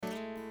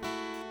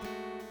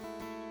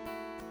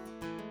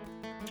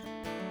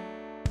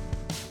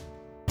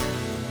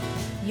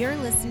You're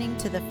listening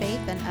to the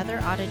Faith and Other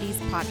Oddities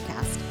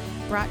podcast,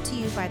 brought to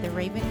you by the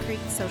Raven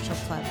Creek Social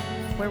Club,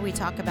 where we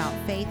talk about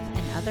faith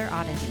and other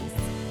oddities.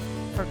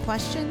 For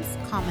questions,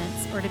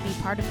 comments, or to be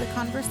part of the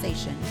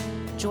conversation,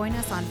 join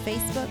us on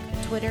Facebook,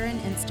 Twitter, and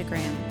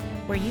Instagram,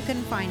 where you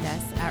can find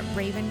us at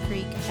Raven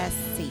Creek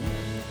SC.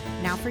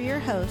 Now for your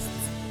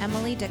hosts,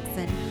 Emily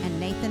Dixon and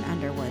Nathan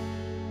Underwood.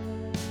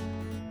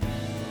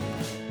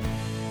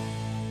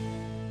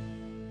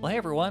 Well, hey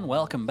everyone,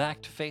 welcome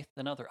back to Faith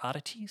and Other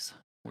Oddities.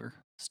 We're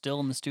still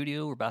in the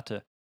studio. We're about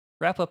to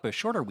wrap up a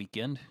shorter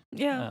weekend.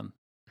 Yeah.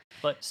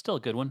 But still a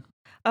good one.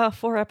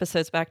 4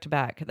 episodes back to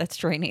back. That's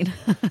draining.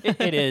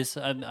 It is.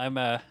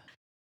 I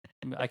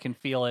can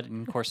feel it.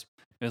 And of course,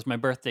 it was my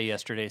birthday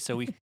yesterday, so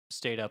we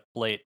stayed up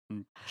late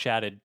and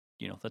chatted.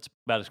 You know, that's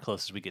about as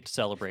close as we get to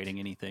celebrating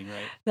anything,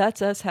 right?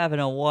 That's us having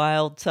a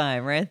wild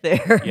time right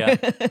there. Yeah.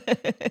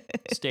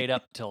 Stayed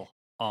up till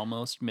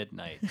almost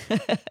midnight.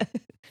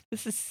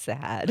 This is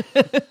sad.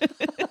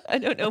 I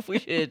don't know if we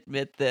should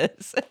admit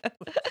this.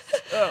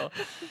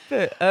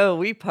 But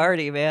we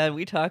party, man.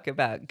 We talk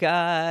about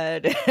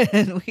God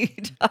and we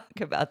talk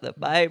about the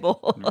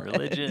Bible, And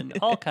religion,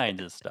 all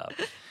kinds of stuff.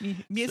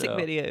 Music So-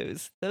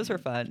 videos. Those are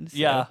fun. So.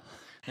 Yeah,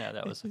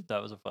 that was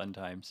a fun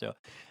time. So,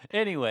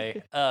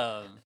 anyway,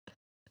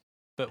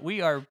 but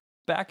we are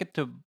back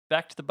to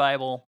the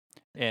Bible,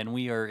 and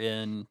we are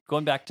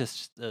going back to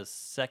the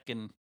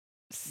second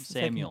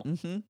Samuel,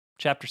 Mm-hmm.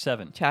 chapter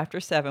 7. Chapter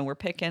 7. We're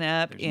picking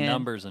up There's in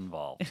numbers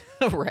involved.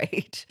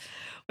 Right.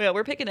 Well,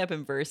 we're picking up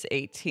in verse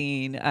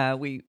 18.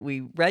 We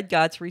read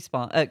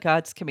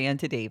God's command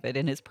to David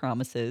and his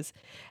promises,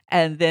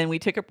 and then we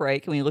took a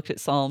break and we looked at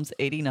Psalms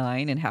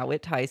 89 and how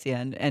it ties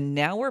in. And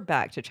now we're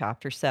back to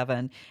chapter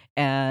 7,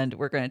 and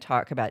we're going to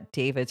talk about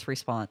David's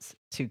response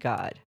to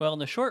God. Well,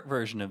 and the short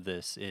version of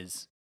this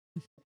is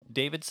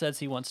David says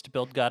he wants to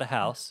build God a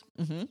house.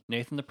 Mm-hmm.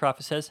 Nathan the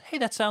prophet says, "Hey,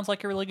 that sounds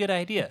like a really good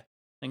idea."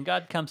 And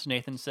God comes to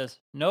Nathan and says,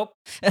 "Nope,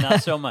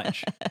 not so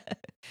much.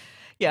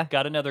 Yeah.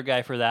 Got another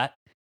guy for that.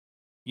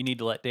 You need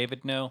to let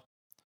David know."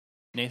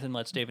 Nathan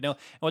lets David know.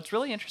 And what's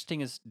really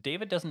interesting is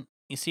David doesn't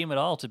seem at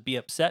all to be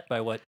upset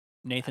by what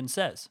Nathan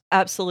says.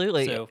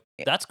 Absolutely. So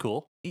that's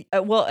cool.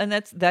 Well, and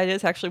that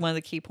is actually one of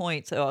the key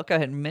points. So I'll go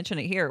ahead and mention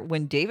it here.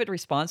 When David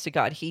responds to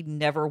God, he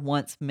never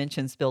once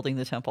mentions building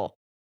the temple.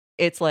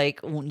 It's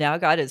like, well, now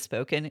God has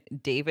spoken.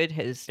 David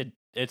has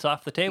It's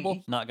off the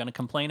table. Not going to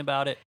complain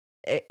about it.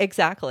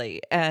 Exactly.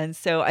 And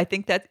so I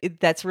think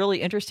that's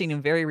really interesting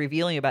and very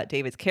revealing about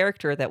David's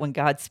character, that when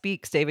God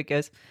speaks, David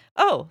goes,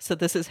 "Oh, so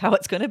this is how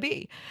it's going to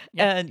be."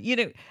 Yeah.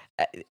 And,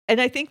 and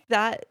I think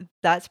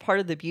that's part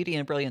of the beauty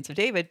and brilliance of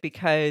David,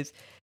 because,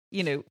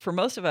 for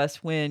most of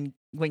us, when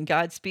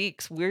God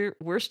speaks,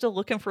 we're still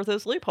looking for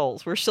those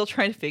loopholes. We're still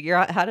trying to figure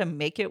out how to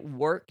make it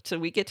work so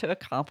we get to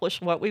accomplish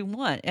what we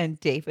want. And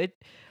David,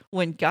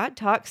 when God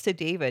talks to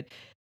David,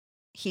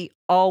 he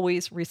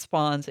always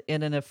responds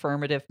in an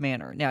affirmative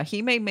manner. Now,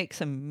 he may make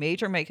some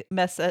major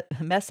mess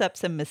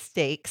ups and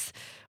mistakes,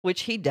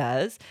 which he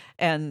does.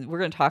 And we're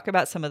going to talk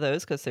about some of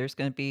those, because there's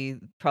going to be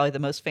probably the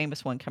most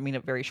famous one coming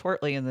up very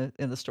shortly in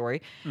the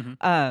story.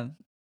 Mhm.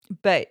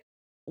 But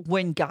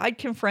when God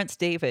confronts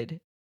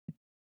David,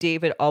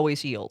 David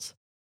always yields.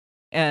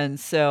 And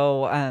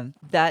so I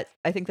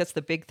think that's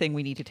the big thing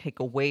we need to take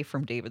away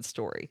from David's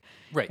story.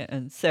 Right.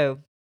 And so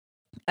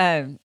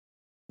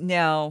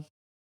now,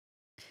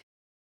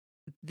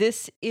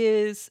 this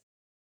is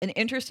an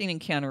interesting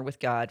encounter with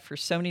God for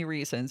so many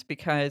reasons,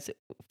 because,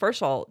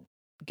 first of all,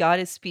 God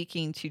is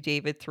speaking to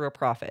David through a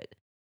prophet.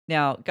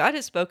 Now, God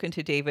has spoken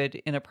to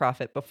David in a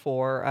prophet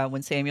before,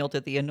 when Samuel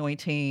did the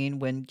anointing,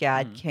 when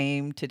Gad Mhm.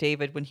 came to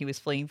David when he was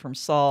fleeing from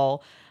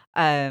Saul,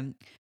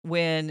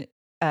 when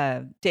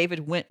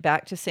David went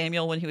back to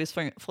Samuel when he was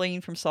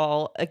fleeing from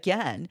Saul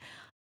again.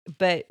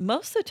 But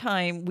most of the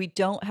time, we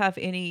don't have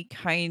any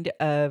kind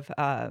of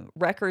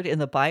record in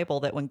the Bible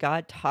that when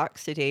God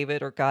talks to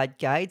David or God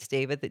guides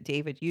David, that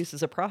David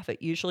uses a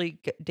prophet. Usually,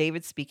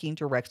 David's speaking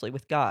directly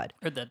with God.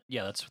 Or that's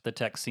what the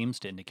text seems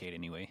to indicate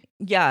anyway.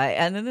 Yeah,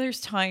 and then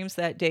there's times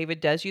that David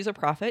does use a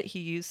prophet. He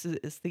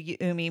uses the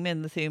Urim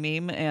and the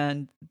Thummim,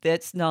 and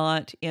that's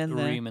not in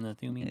the. Urim and the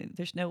Thummim.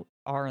 There's no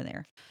R in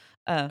there.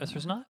 Yes,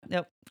 there's not.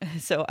 Nope.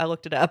 So I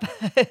looked it up.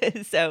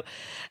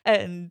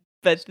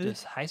 But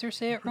Does Heiser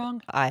say it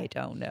wrong? I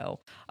don't know.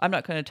 I'm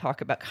not going to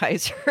talk about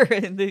Kaiser.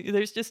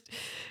 There's just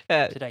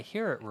Did I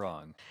hear it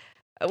wrong?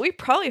 we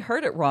probably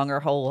heard it wrong our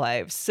whole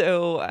lives.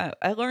 So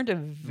I learned a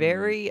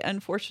very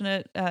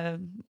unfortunate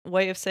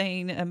way of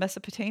saying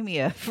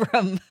Mesopotamia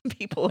from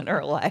people in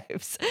our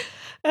lives.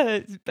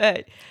 But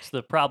It's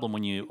the problem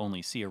when you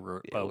only see a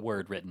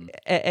word written.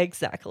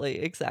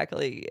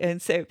 exactly.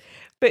 And so,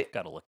 but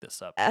Got to look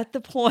this up. at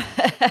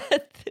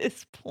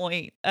this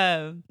point,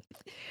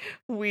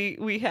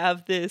 we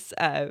have this.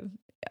 I'm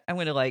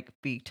going to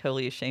be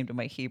totally ashamed of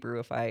my Hebrew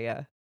if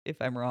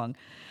I'm wrong.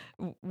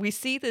 We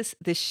see this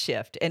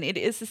shift, and it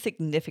is a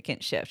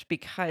significant shift,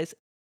 because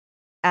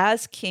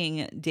as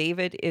king,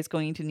 David is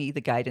going to need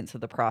the guidance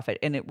of the prophet,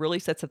 and it really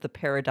sets up the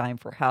paradigm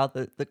for how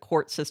the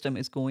court system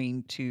is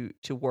going to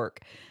work.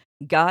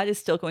 God is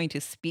still going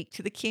to speak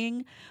to the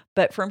king,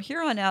 but from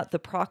here on out, the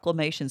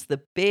proclamations,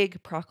 the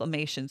big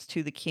proclamations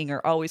to the king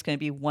are always going to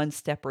be one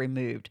step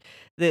removed.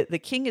 The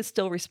king is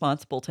still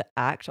responsible to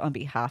act on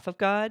behalf of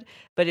God,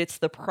 but it's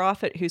the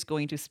prophet who's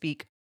going to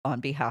speak on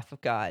behalf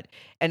of God.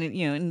 And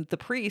and the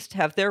priests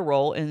have their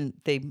role and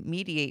they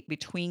mediate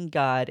between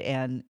God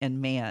and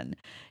man.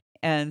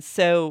 And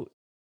so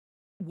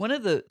one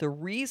of the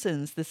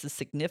reasons this is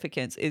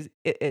significant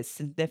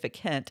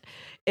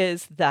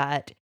is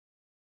that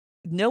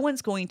no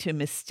one's going to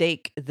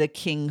mistake the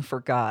king for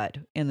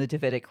God in the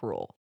Davidic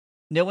rule.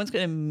 No one's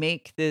going to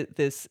make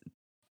this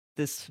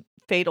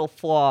fatal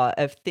flaw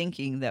of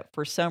thinking that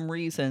for some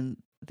reason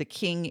the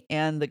king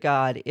and the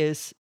God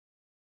is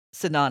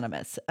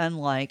synonymous,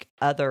 unlike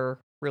other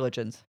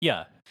religions.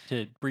 Yeah,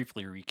 to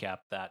briefly recap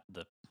that,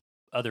 the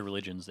other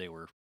religions, they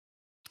were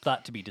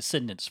thought to be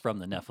descendants from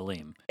the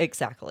Nephilim.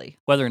 Exactly.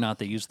 Whether or not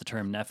they used the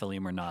term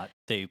Nephilim or not,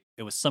 it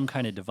was some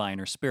kind of divine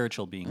or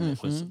spiritual being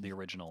that was the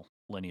original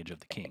lineage of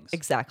the kings.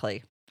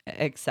 Exactly.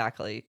 Just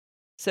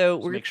So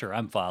we're make sure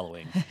I'm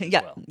following as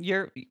yeah,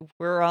 well.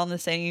 we're on the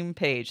same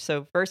page.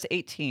 So verse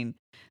 18.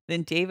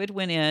 Then David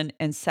went in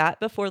and sat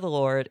before the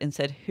Lord and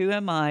said, "Who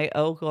am I,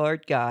 O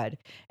Lord God,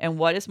 and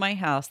what is my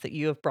house that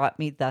you have brought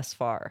me thus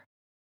far?"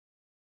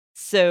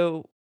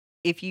 So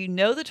if you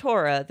know the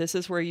Torah, this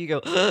is where you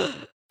go,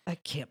 I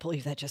can't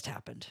believe that just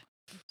happened.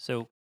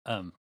 So,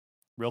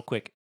 real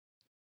quick,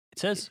 it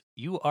says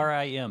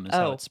Urim is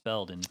how Oh, it's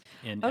spelled in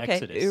okay.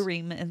 Exodus.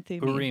 Urim and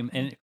Thummim. Urim,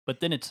 but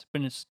then it's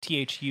Thummin,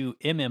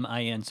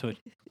 so it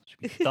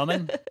should be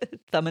Thummin.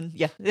 Thummim.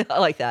 Yeah, I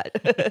like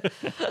that.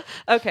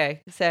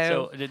 Okay,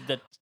 So so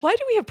that why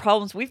do we have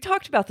problems? We've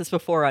talked about this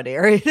before on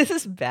air. This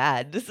is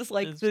bad. This is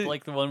like is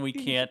like the one we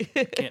can't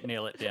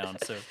nail it down.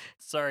 So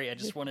sorry, I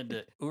just wanted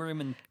to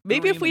Urim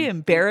Maybe if we and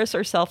embarrass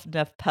ourselves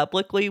enough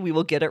publicly, we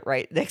will get it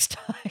right next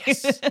time.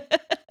 Yes.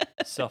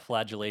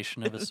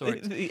 Self-flagellation of a sort.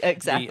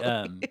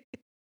 Exactly.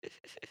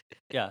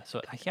 Yeah,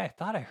 so I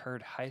thought I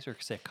heard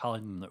Heiser say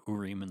calling them the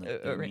Urim and the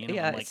Thummim.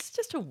 Yeah, I'm like, it's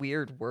just a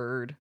weird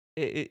word.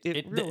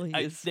 It really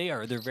is.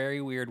 they're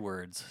very weird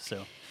words.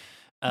 So,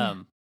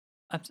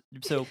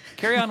 so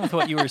carry on with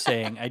what you were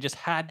saying. I just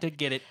had to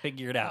get it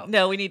figured out.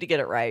 No, we need to get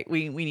it right.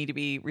 We need to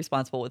be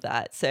responsible with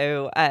that.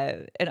 So,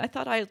 and I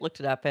thought I had looked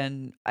it up,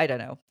 and I don't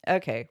know.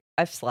 Okay,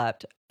 I've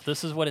slept.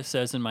 This is what it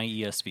says in my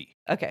ESV.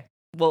 Okay,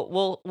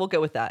 we'll go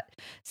with that.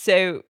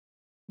 So,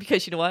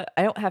 because you know what,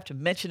 I don't have to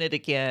mention it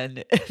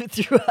again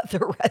throughout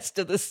the rest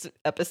of this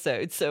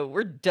episode. So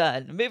we're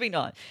done. Moving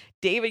on.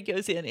 David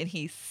goes in and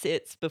he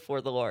sits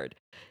before the Lord.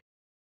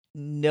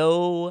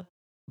 Nobody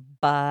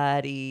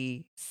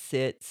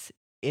sits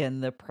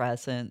in the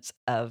presence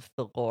of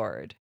the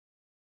Lord.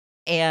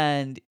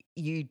 And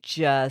you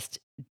just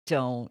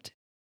don't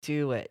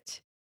do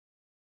it.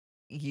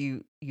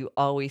 You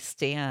always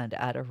stand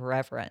out of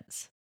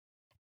reverence.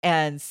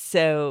 And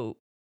so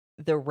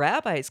the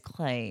rabbis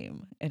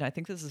claim, and I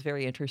think this is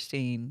very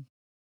interesting,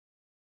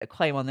 a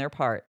claim on their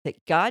part,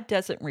 that God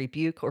doesn't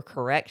rebuke or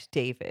correct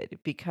David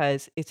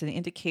because it's an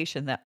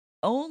indication that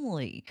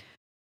only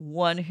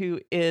one who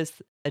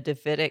is a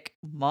Davidic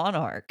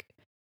monarch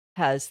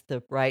has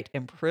the right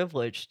and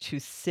privilege to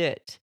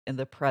sit in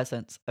the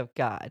presence of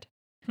God.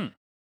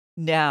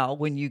 Now,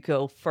 when you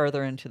go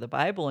further into the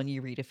Bible and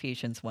you read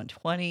Ephesians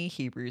 1:20,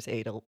 Hebrews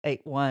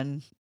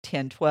 8:1,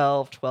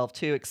 10:12,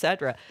 12:2,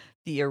 etc.,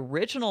 the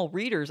original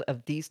readers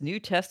of these New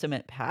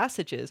Testament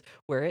passages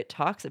where it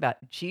talks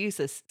about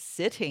Jesus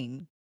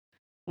sitting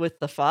with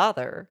the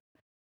Father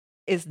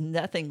is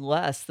nothing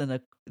less than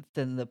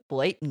the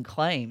blatant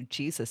claim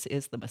Jesus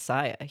is the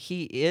Messiah.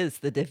 He is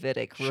the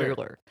Davidic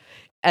ruler.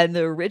 And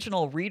the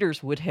original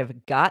readers would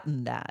have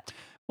gotten that.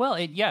 Well,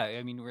 yeah,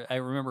 I mean, I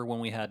remember when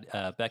we had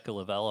Becca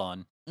Lavelle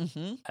on.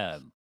 Mm-hmm. I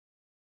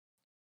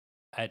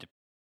had to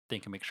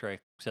think and make sure I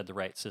said the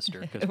right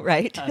sister. 'Cause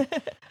Right.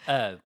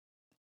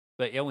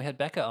 But yeah, we had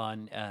Becca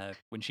on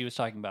when she was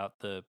talking about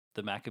the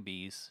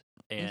Maccabees,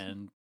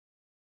 and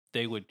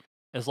they would,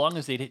 as long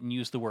as they didn't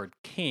use the word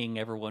king,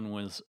 everyone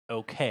was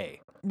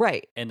okay.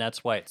 Right. And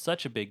that's why it's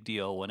such a big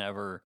deal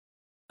whenever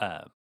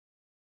the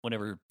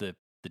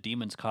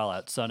demons call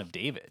out Son of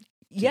David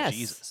to Yes.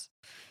 Jesus.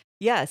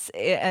 Yes,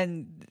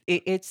 and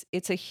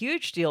it's a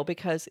huge deal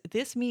because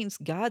this means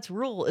God's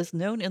rule is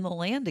known in the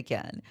land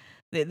again.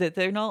 That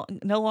they're no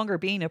longer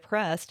being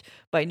oppressed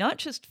by not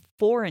just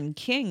foreign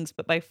kings,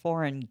 but by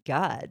foreign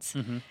gods.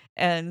 Mm-hmm.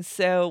 And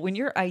so when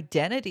your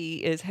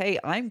identity is, hey,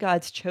 I'm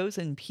God's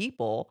chosen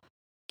people,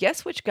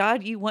 guess which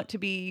God you want to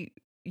be,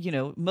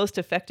 most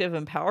effective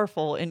and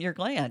powerful in your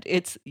land?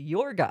 It's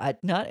your God,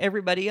 not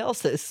everybody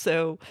else's.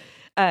 So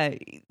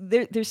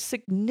there's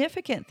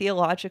significant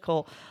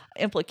theological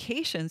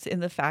implications in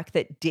the fact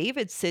that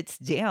David sits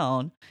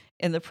down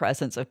in the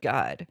presence of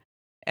God.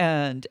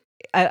 And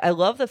I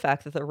love the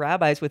fact that the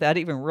rabbis, without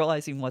even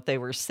realizing what they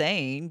were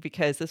saying,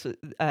 because this was,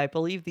 I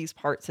believe these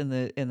parts in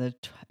the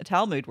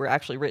Talmud were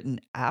actually written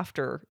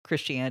after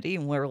Christianity,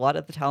 and where a lot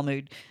of the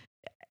Talmud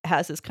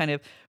has this kind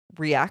of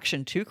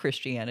reaction to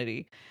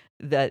Christianity,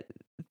 that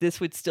this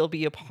would still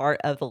be a part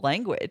of the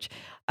language.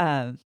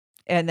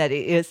 and that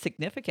it is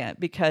significant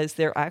because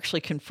they're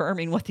actually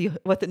confirming what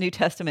the New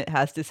Testament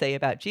has to say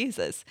about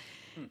Jesus.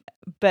 Hmm.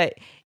 But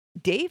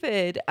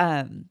David,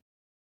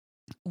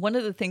 one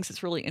of the things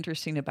that's really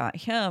interesting about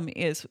him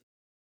is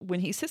when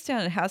he sits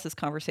down and has this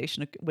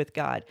conversation with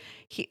God,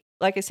 he,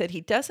 like I said, he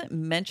doesn't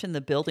mention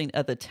the building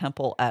of the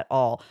temple at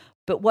all.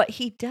 But what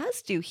he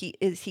does do,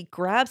 he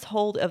grabs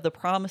hold of the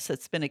promise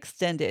that's been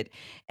extended,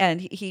 and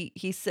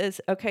he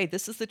says, "Okay,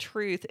 this is the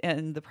truth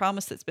and the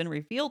promise that's been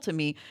revealed to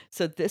me.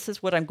 So this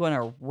is what I'm going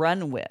to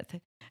run with."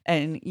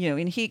 And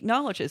and he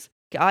acknowledges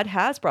God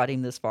has brought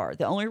him this far.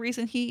 The only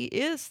reason he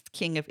is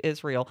king of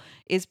Israel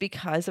is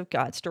because of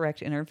God's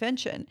direct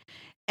intervention.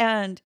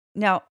 And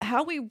now,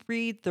 how we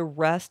read the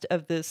rest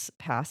of this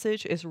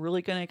passage is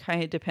really going to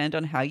kind of depend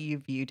on how you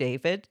view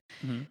David.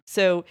 Hmm.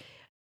 So,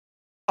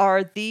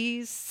 are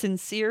these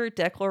sincere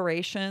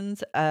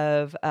declarations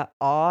of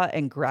awe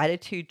and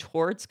gratitude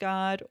towards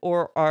God,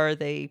 or are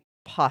they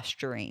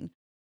posturing?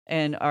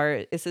 And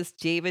is this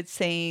David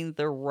saying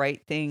the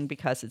right thing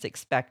because it's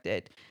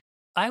expected?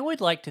 I would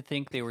like to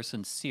think they were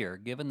sincere,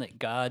 given that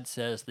God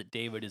says that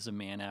David is a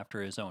man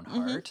after his own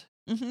Mm-hmm. heart.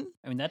 Mm-hmm.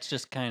 I mean, that's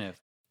just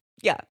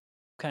Yeah.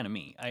 kind of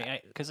me.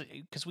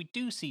 Because we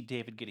do see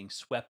David getting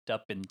swept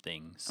up in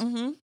things.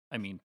 Mm-hmm. I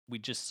mean, we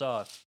just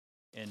saw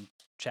in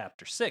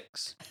chapter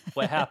 6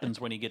 what happens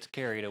when he gets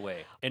carried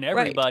away, and Right.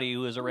 everybody who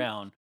was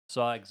around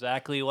saw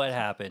exactly what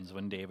happens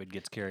when David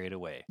gets carried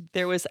away.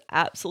 There was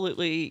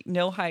absolutely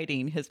no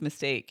hiding his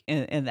mistake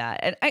in that.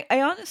 And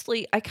I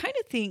honestly, I kind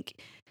of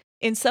think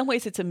in some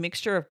ways it's a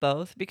mixture of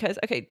both because,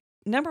 okay,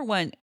 number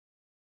one,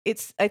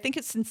 I think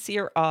it's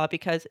sincere awe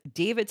because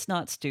David's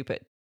not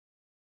stupid.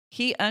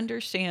 He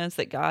understands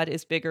that God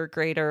is bigger,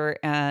 greater,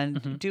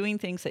 and Mhm. doing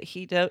things that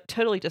he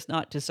totally does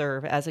not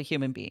deserve as a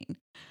human being.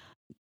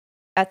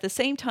 At the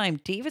same time,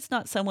 David's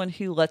not someone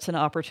who lets an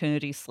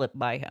opportunity slip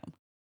by him.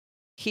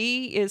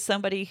 He is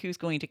somebody who's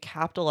going to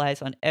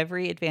capitalize on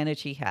every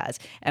advantage he has.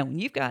 And when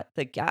you've got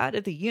the God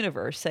of the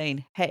universe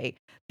saying, "Hey,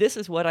 this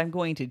is what I'm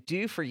going to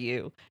do for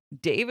you,"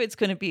 David's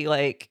going to be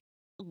like,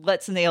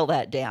 "Let's nail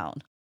that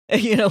down."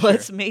 Sure.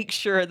 Let's make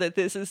sure that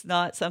this is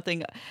not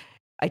something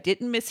I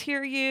didn't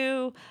mishear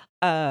you.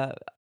 Uh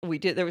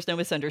there was no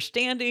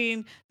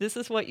misunderstanding. This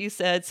is what you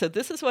said. So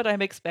this is what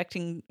I'm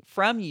expecting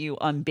from you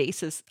on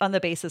the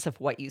basis of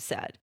what you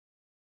said.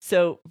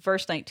 So,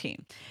 verse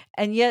 19,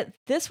 and yet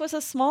this was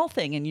a small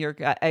thing in your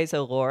eyes,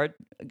 O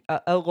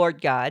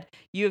Lord God.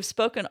 You have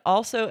spoken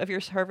also of your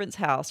servant's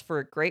house for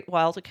a great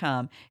while to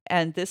come,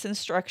 and this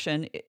is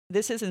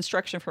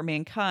instruction for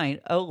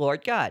mankind, O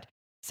Lord God.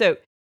 So,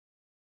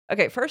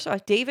 okay, first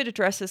off, David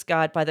addresses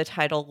God by the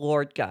title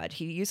Lord God.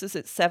 He uses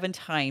it 7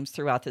 times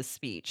throughout this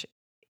speech.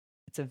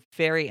 It's a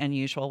very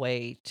unusual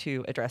way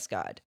to address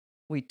God.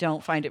 We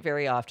don't find it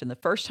very often. The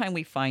first time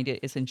we find it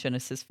is in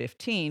Genesis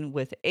 15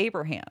 with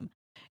Abraham.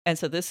 And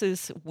so this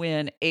is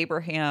when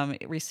Abraham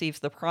receives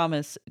the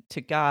promise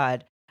to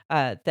God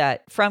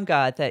that from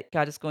God that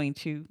God is going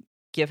to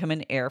give him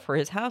an heir for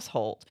his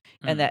household,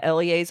 and Mhm. that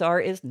Eleazar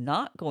is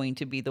not going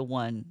to be the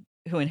one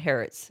who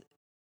inherits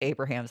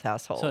Abraham's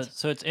household.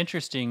 So it's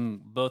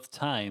interesting. Both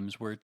times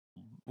we're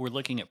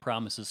looking at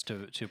promises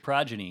to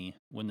progeny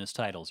when this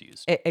title's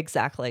used.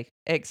 Exactly,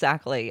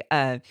 exactly.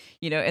 And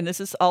this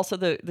is also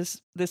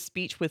this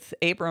speech with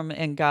Abram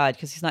and God,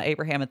 because he's not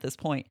Abraham at this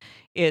point,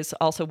 is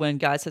also when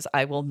God says,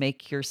 "I will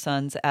make your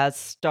sons as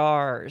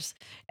stars."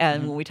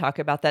 And Mhm. when we talk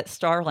about that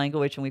star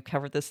language, and we've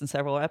covered this in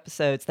several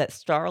episodes, that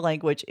star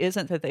language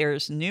isn't that they're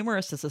as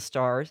numerous as the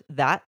stars.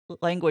 That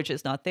language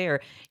is not there.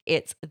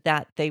 It's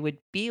that they would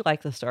be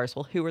like the stars.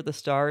 Well, who are the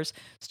stars?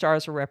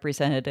 Stars are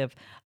representative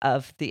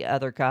of the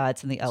other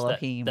gods and the It's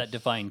Elohim. that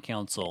divine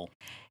council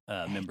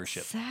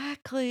membership.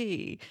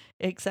 Exactly.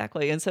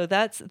 Exactly. And so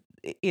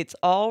it's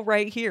all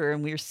right here.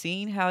 And we're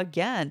seeing how,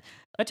 again,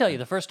 I tell you,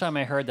 the first time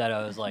I heard that,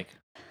 I was like,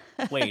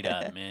 "Wait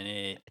a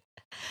minute."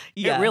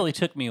 It yeah. really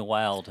took me a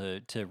while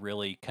to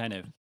really kind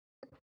of,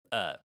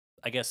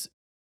 I guess,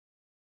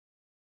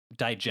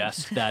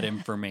 digest that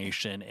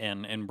information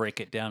and break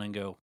it down and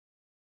go,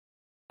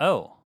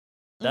 "Oh,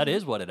 that Mhm.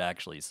 is what it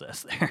actually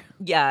says there."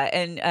 Yeah.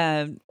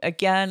 And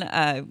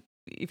again,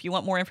 if you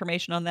want more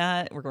information on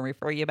that, we're going to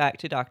refer you back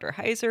to Dr.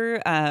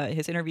 Heiser,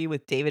 his interview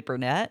with David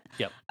Burnett.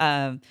 Yep.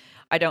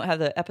 I don't have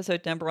the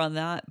episode number on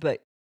that,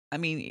 but I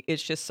mean,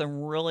 it's just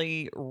some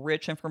really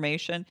rich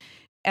information.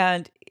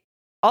 And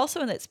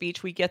also in that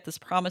speech, we get this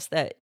promise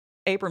that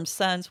Abram's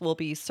sons will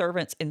be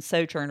servants and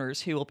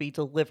sojourners who will be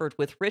delivered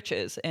with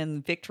riches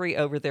and victory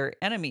over their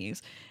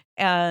enemies.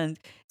 And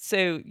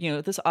so,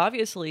 this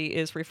obviously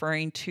is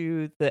referring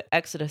to the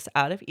exodus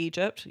out of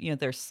Egypt.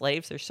 They're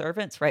slaves, they're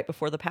servants. Right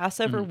before the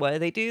Passover, Mhm.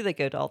 what do? They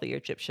go to all the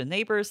Egyptian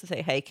neighbors and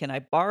say, "Hey, can I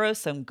borrow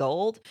some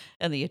gold?"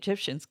 And the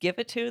Egyptians give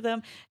it to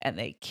them, and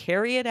they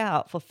carry it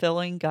out,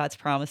 fulfilling God's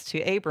promise to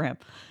Abraham.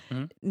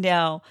 Mhm.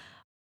 Now,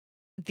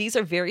 these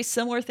are very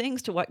similar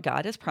things to what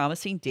God is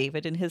promising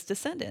David and his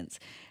descendants.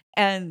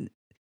 And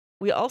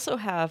we also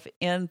have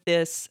in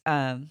this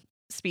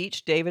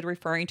speech David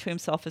referring to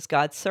himself as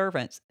God's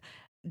servants.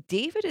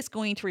 David is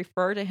going to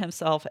refer to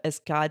himself as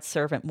God's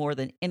servant more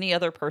than any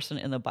other person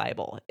in the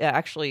Bible,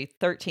 actually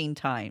 13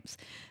 times.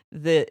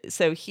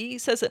 So he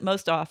says it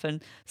most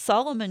often.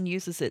 Solomon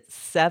uses it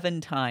 7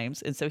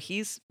 times, and so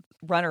he's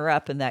runner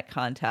up in that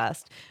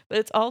contest. But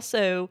it's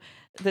also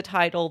the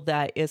title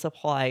that is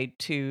applied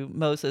to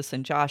Moses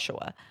and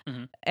Joshua.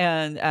 Mhm.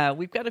 And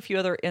we've got a few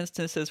other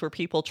instances where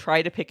people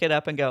try to pick it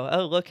up and go,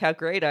 "Oh, look how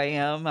great I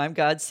am! I'm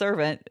God's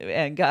servant,"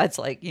 and God's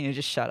like,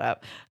 just shut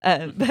up.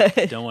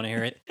 But Don't want to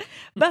hear it.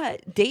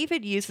 but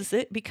David uses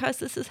it because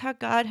this is how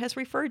God has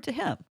referred to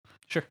him.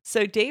 Sure.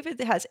 So David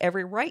has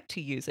every right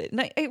to use it.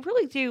 And I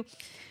really do.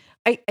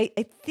 I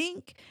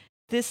think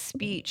this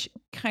speech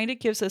kind of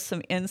gives us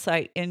some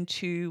insight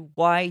into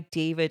why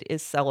David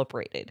is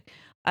celebrated.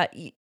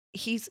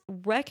 He's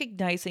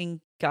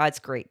recognizing God's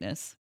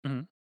greatness.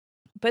 Mhm.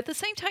 But at the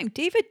same time,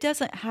 David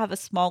doesn't have a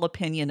small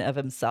opinion of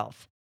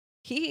himself.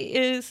 He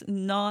is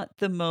not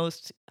the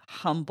most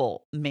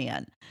humble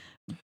man.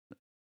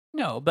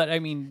 No, but I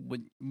mean,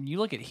 when you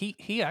look at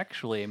he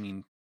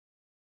actually,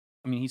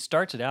 he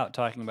starts it out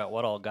talking about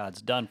what all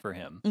God's done for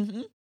him,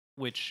 hmm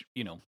which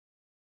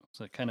it's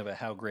a kind of a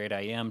 "how great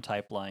I am"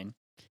 type line.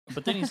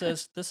 But then he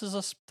says, "This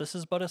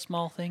is but a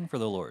small thing for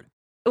the Lord,"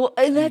 Well,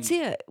 and I that's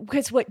mean, it.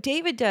 Because what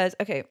David does,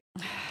 okay.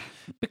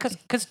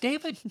 because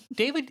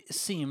David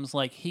seems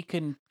like he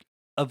can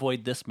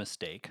avoid this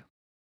mistake,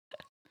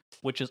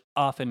 which is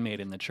often made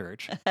in the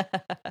church,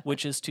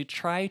 which is to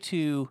try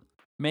to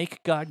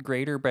make God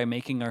greater by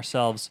making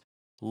ourselves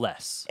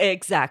less.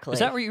 Exactly. Is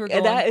that where you were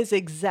And going? that is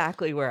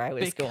exactly where I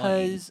was going.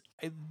 Because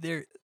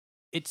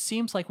it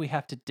seems like we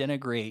have to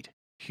denigrate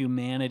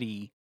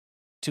humanity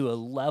to a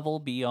level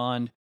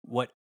beyond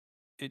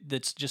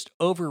that's just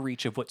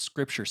overreach of what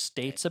Scripture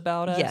states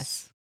about us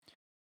Yes.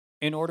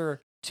 in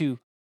order to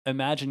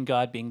imagine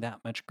God being that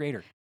much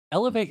greater.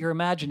 Elevate your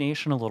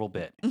imagination a little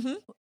bit hmm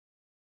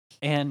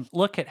and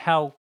look at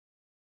how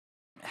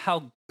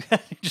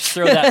just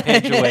throw that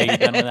page away. You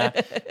done with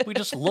that? We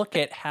just look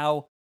at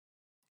how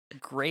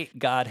great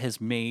God has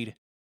made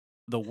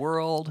the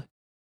world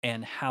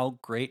and how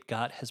great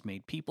God has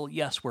made people.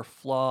 Yes, we're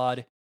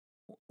flawed.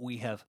 We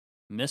have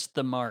missed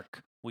the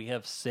mark. We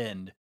have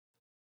sinned.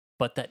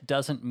 But that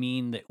doesn't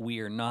mean that we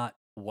are not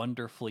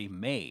wonderfully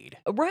made.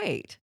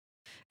 Right.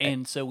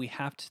 And so we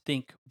have to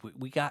think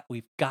we've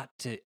got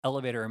to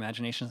elevate our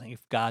imagination and think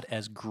of God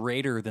as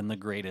greater than the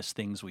greatest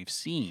things we've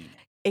seen.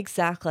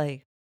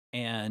 Exactly.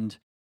 And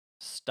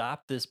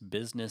stop this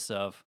business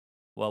of,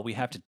 well, we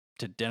have to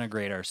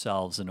denigrate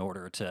ourselves in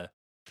order to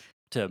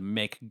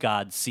make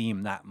God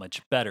seem that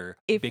much better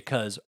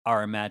because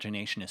our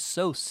imagination is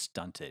so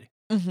stunted.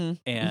 hmm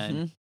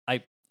And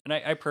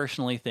I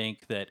personally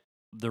think that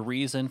the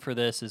reason for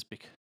this is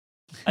because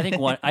I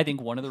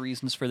think one of the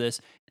reasons for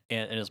this,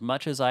 and as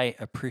much as I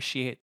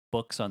appreciate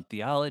books on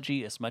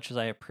theology, as much as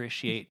I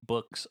appreciate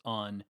books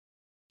on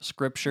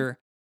scripture,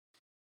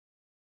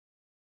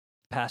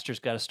 pastors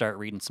got to start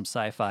reading some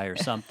sci-fi or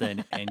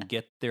something and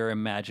get their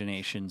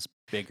imaginations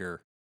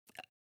bigger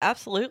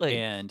Absolutely.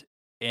 and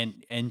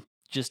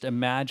just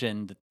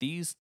imagine that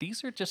these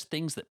are just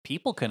things that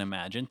people can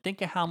imagine.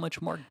 Think of how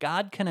much more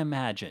God can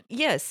imagine.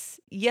 Yes.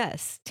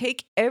 Yes.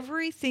 Take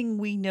everything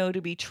we know to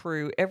be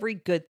true, every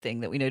good thing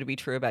that we know to be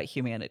true about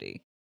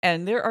humanity.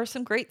 And there are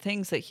some great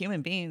things that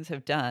human beings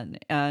have done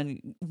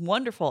and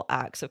wonderful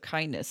acts of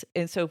kindness.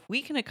 And so if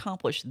we can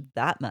accomplish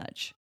that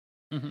much,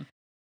 Mhm.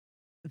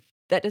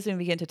 that doesn't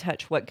begin to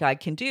touch what God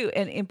can do.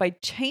 And by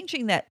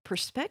changing that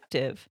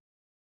perspective,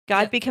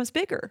 God Yeah. becomes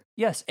bigger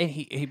Yes, and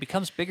he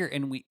becomes bigger,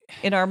 and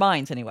in our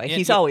minds anyway. And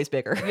He's yeah, always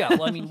bigger. yeah.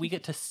 Well, I mean, we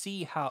get to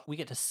see how we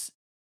get to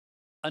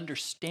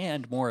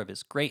understand more of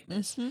his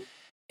greatness, Mhm.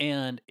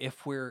 and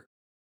if we're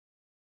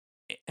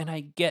and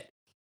I get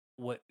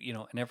what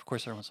and of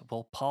course everyone says,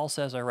 well, Paul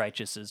says our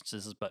righteousness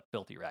is but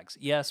filthy rags.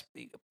 Yes,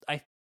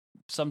 I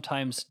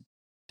sometimes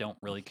don't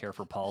really care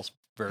for Paul's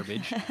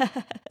verbiage,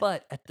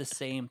 but at the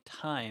same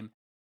time,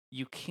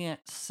 you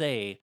can't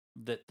say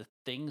that the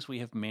things we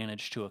have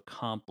managed to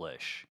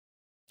accomplish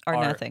Or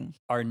are nothing.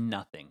 are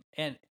nothing.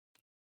 And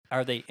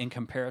are they in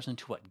comparison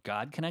to what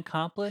God can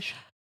accomplish?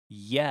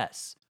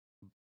 Yes,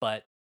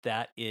 but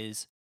that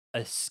is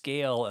a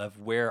scale of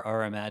where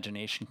our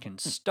imagination can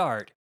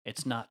start.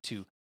 It's not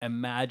to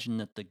imagine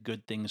that the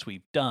good things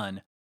we've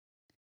done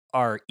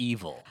are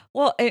evil.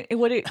 Well, and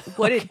what it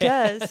Okay.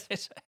 does,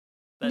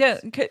 no,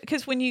 That's-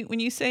 because when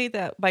you say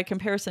that by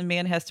comparison,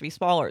 man has to be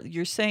smaller,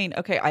 you're saying,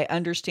 okay, I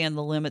understand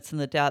the limits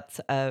and the depths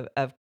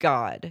of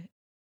God,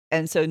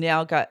 and so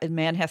now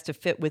man has to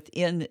fit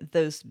within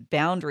those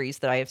boundaries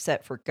that I have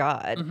set for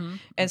God, Mhm,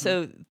 and mhm.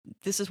 so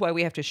this is why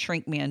we have to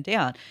shrink man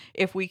down.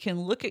 If we can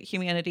look at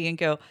humanity and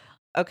go,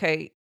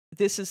 okay,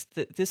 this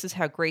is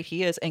how great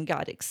He is, and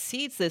God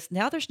exceeds this.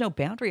 Now there's no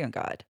boundary on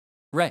God.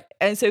 Right.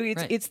 And so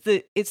it's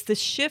Right. it's the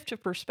shift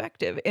of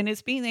perspective, and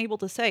it's being able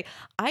to say,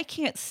 I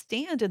can't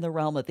stand in the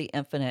realm of the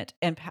infinite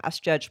and pass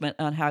judgment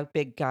on how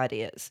big God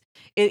is.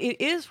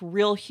 It is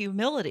real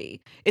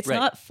humility. It's Right.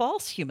 not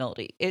false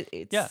humility.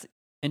 It's Yeah.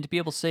 And to be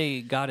able to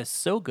say God is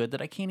so good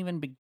that I can't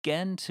even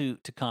begin to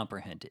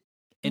comprehend it.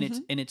 And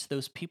Mm-hmm. it's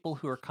those people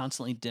who are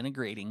constantly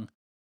denigrating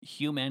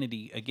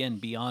humanity again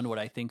beyond what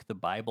I think the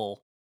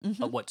Bible,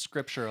 Mm-hmm. what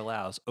Scripture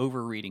allows,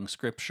 overreading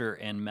Scripture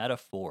and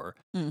metaphor.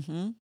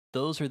 Mm-hmm.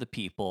 Those are the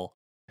people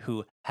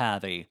who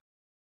have a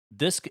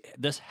this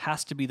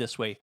has to be this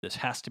way. This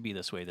has to be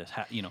this way.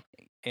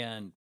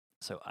 And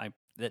so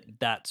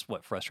that's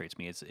what frustrates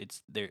me.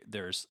 It's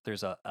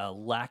there's a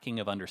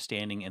lacking of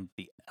understanding and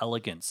the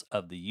elegance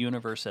of the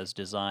universe as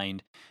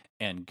designed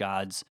and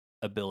God's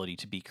ability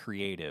to be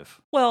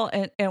creative. Well,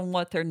 and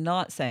what they're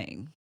not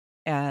saying,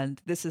 and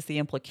this is the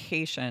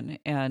implication,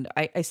 and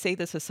I say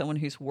this as someone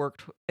who's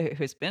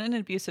been in an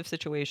abusive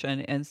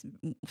situation, and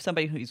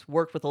somebody who's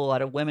worked with a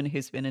lot of women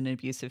who's been in an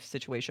abusive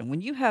situation.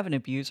 When you have an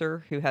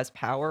abuser who has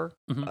power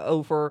Mhm.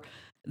 over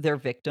their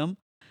victim,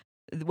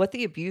 what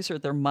the abuser,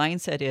 their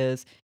mindset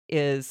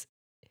is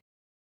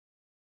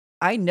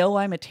I know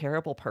I'm a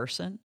terrible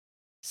person,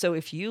 so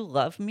if you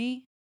love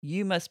me,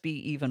 you must be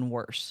even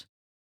worse.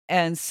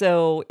 And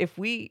so if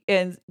we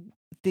and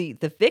the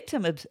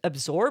victim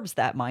absorbs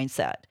that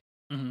mindset,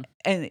 Mhm.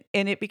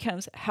 and it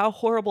becomes, how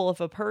horrible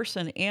of a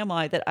person am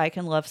I that I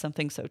can love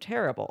something so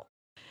terrible?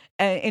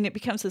 And it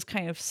becomes this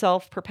kind of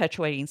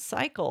self-perpetuating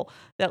cycle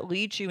that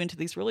leads you into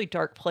these really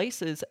dark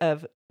places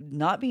of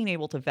not being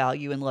able to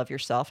value and love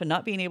yourself, and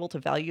not being able to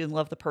value and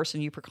love the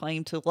person you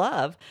proclaim to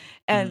love.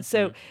 And Mhm.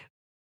 so Mhm.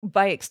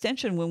 by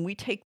extension, when we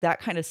take that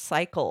kind of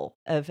cycle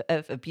of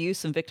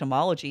abuse and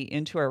victimology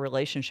into our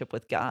relationship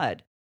with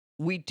God,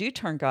 we do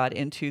turn God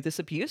into this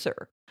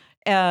abuser.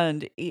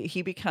 And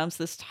he becomes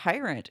this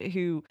tyrant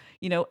who,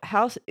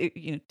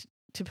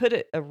 to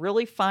put a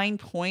really fine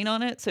point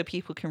on it so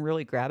people can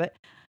really grab it,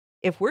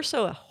 if we're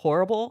so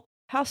horrible,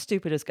 how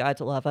stupid is God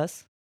to love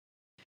us?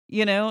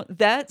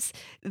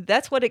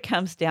 That's what it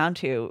comes down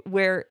to,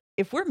 where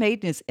if we're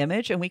made in his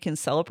image and we can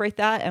celebrate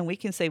that and we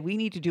can say we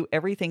need to do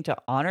everything to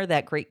honor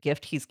that great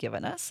gift he's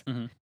given us,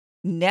 Mhm.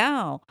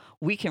 now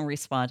we can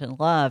respond in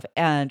love,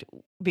 and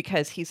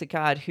because he's a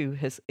God who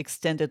has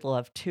extended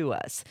love to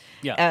us.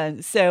 Yeah.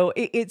 And so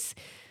it's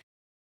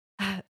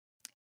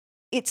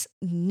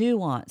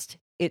nuanced.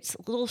 It's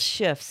little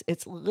shifts,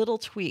 it's little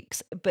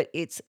tweaks, but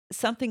it's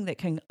something that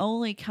can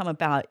only come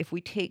about if we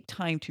take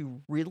time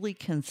to really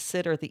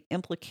consider the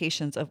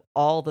implications of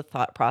all the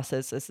thought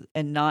processes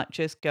and not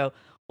just go,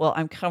 well,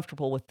 I'm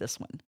comfortable with this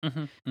one.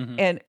 Mhm. Mhm.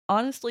 And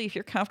honestly, if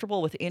you're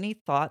comfortable with any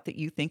thought that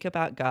you think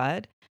about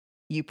God,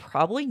 you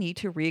probably need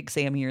to re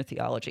examine your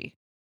theology.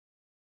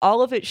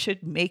 All of it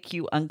should make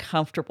you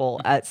uncomfortable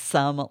Mhm. at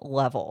some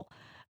level,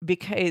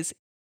 because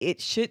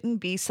it shouldn't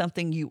be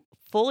something you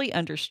fully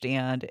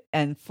understand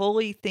and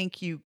fully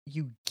think you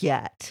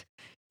get.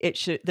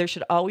 There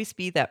should always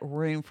be that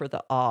room for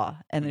the awe,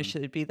 and there Mhm.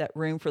 should be that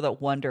room for the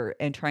wonder,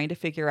 and trying to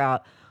figure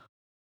out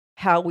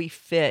how we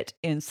fit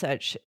in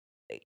such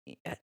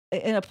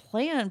in a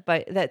plan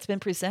that's been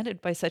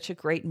presented by such a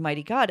great and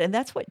mighty God. And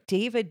that's what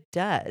David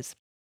does.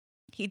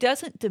 He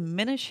doesn't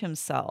diminish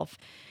himself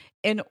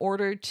in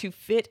order to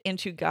fit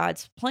into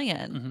God's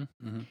plan.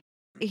 Mhm. Mhm.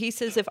 He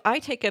says, if I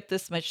take up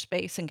this much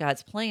space in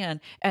God's plan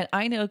and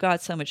I know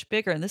God's so much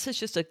bigger, and this is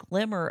just a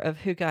glimmer of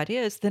who God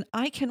is, then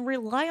I can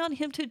rely on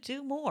him to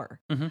do more.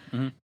 Mhm.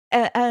 Mhm.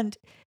 And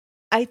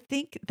I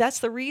think that's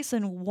the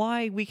reason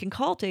why we can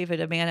call David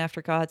a man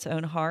after God's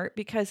own heart,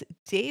 because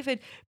David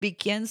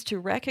begins to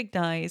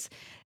recognize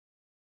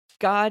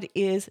God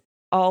is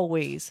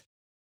always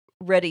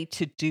ready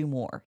to do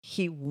more.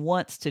 He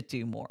wants to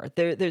do more.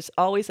 There's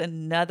always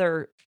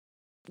another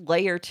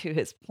layer to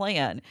his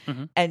plan.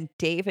 Mhm. And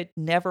David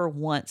never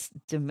once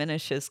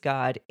diminishes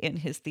God in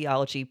his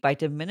theology by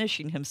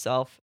diminishing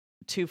himself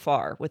too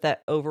far with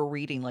that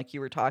overreading, like you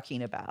were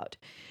talking about.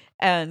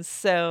 And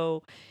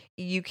so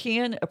you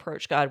can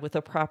approach God with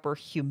a proper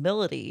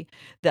humility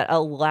that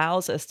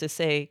allows us to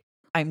say,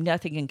 I'm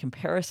nothing in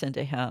comparison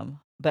to him,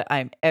 but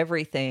I'm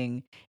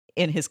everything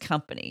in his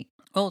company.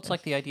 Well, it's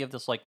like the idea of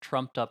this like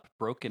trumped up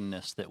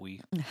brokenness that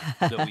we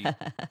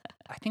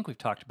I think we've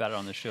talked about it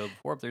on the show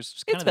before, but there's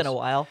just kind It's of been a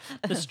while.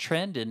 this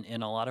trend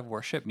in a lot of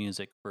worship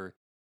music for,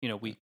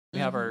 we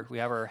have Mhm.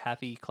 our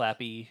happy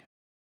clappy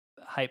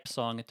hype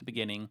song at the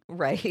beginning.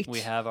 Right.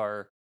 We have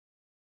our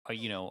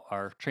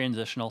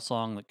transitional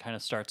song that kind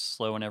of starts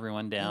slowing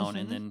everyone down,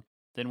 and Mhm.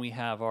 then we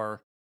have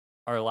our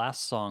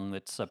last song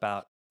that's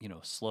about,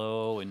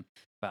 slow and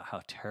about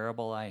how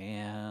terrible I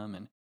am,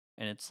 and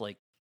it's like,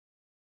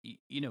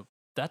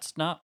 that's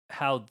not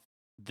how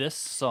this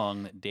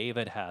song that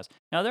David has.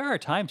 Now there are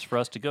times for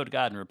us to go to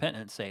God in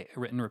repentance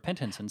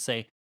and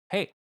say,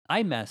 "Hey,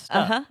 I messed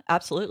up, Uh-huh.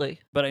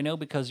 Absolutely. but I know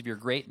because of your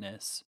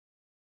greatness,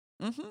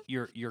 Mhm.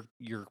 your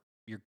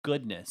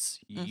goodness,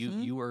 you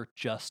Mhm. you are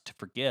just to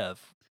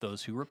forgive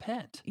those who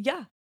repent."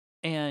 Yeah.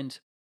 And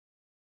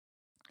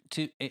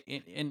to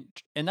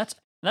and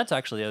that's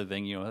actually the other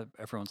thing.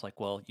 Everyone's like,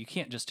 "Well, you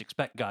can't just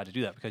expect God to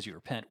do that because you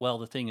repent." Well,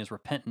 the thing is,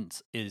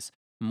 repentance is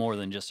more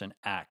than just an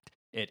act;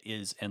 it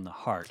is in the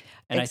heart,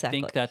 and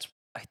Exactly.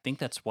 I think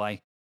that's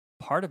why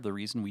part of the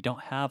reason we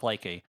don't have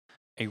like a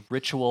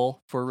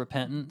ritual for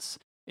repentance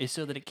is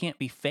so that it can't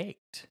be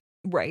faked.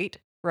 Right.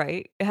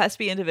 right? It has to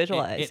be It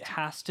individualized.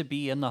 has to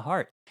be in the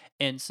heart.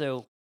 And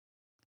so,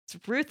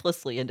 It's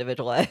ruthlessly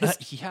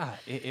individualized. yeah,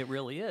 it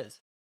really is.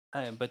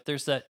 But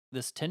there's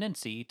this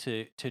tendency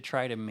to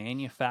try to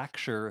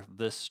manufacture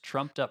this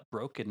trumped up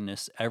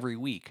brokenness every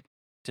week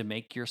to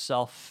make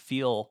yourself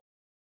feel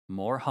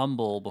more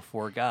humble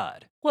before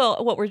God.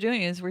 Well, what we're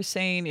doing is we're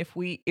saying if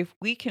we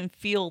can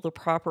feel the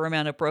proper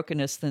amount of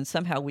brokenness, then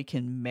somehow we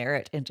can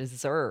merit and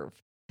deserve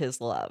his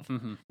love.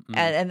 Hmm. Hmm.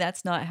 And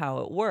that's not how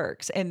it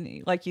works.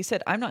 And like you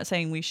said, I'm not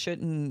saying we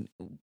shouldn't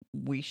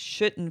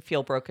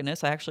feel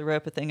brokenness. I actually wrote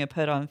up a thing and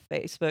put on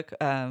Facebook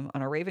on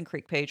our Raven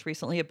Creek page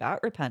recently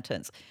about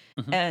repentance.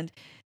 Hmm. And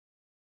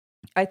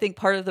I think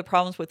part of the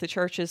problems with the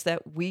church is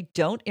that we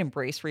don't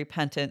embrace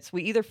repentance.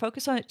 We either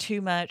focus on it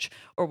too much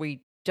or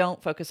we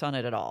don't focus on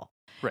it at all.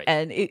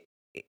 Right.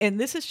 And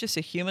this is just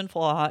a human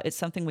flaw. It's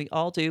something we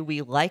all do. We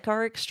like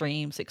our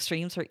extremes.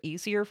 Extremes are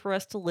easier for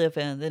us to live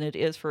in than it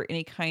is for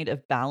any kind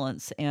of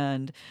balance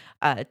and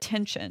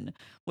tension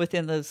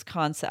within those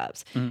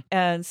concepts. Mhm.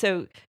 And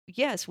so,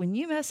 yes, when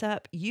you mess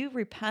up, you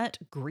repent,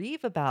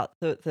 grieve about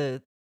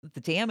the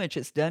damage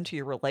it's done to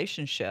your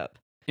relationship.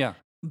 Yeah.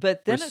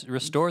 But then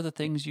Restore the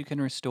things you can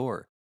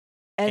restore,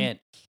 and and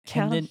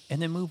count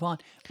then move on.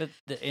 But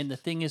the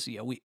thing is,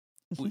 yeah, we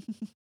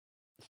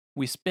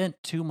we spent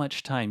too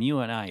much time, you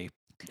and I,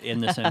 in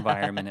this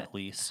environment at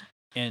least,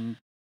 in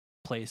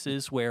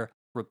places where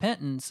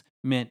repentance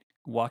meant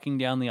walking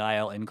down the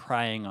aisle and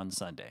crying on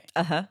Sunday.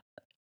 uh-huh.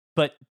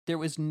 But there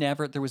was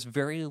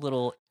very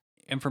little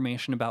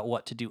information about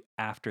what to do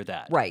after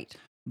that. Right.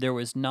 There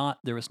was not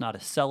a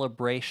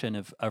celebration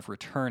of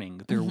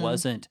returning. There Mhm.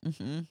 wasn't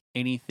Mhm.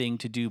 anything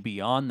to do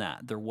beyond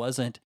that. There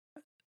wasn't,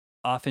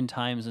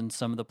 oftentimes in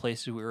some of the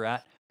places we were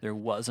at, there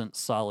wasn't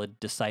solid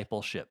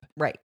discipleship.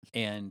 Right.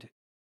 And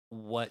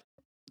what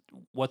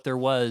there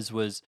was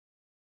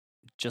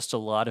just a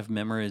lot of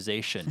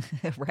memorization.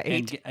 And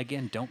Right.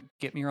 again, don't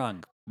get me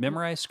wrong,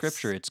 memorize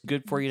scripture. It's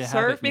good for you to have it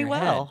Serve in me your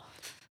head, well.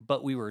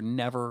 but we were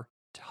never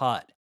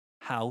taught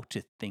how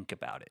to think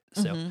about it.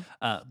 So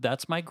Mhm.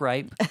 that's my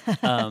gripe.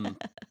 Um,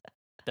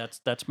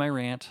 that's my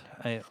rant.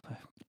 I'm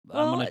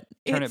Well, gonna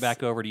turn it it's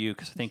back over to you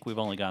because I think we've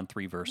only gone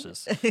 3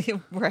 verses.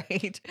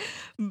 right.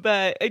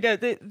 But I know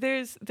that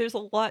there's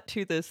a lot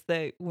to this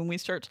that when we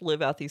start to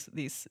live out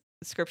these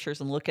scriptures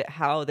and look at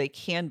how they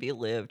can be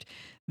lived,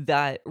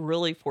 that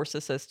really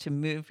forces us to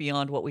move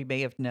beyond what we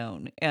may have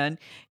known. And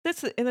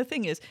the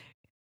thing is,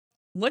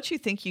 once you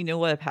think you know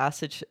what a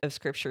passage of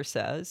scripture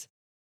says,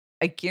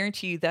 I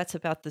guarantee you that's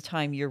about the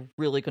time you're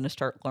really going to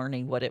start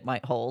learning what it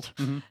might hold.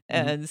 Hmm. Hmm.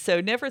 And so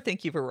never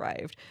think you've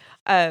arrived.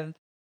 Um,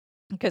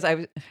 because I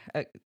was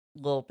a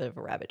little bit of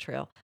a rabbit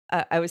trail.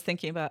 I was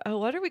thinking about, oh,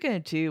 what are we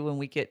going to do when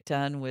we get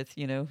done with,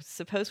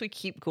 suppose we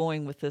keep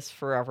going with this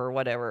forever,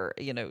 whatever,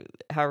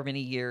 however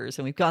many years,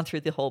 and we've gone through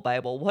the whole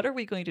Bible. What are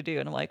we going to do?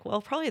 And I'm like,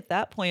 well, probably at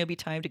that point it'll be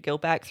time to go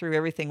back through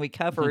everything we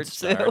covered.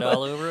 Start So,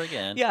 all over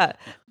again. yeah,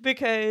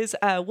 because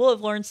we'll have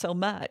learned so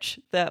much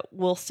that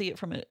we'll see it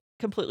from a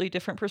completely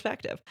different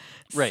perspective.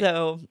 Right.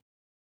 So,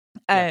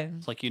 Yeah. um,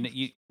 It's like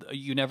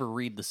you never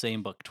read the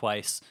same book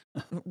twice.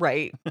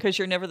 right, because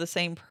you're never the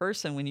same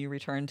person when you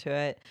return to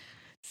it.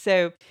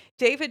 So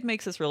David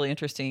makes this really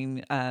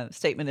interesting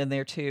statement in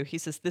there too. He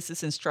says, "This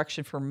is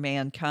instruction for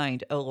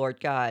mankind, O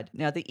Lord God."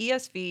 Now the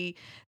ESV,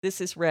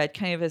 this is read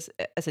kind of as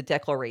a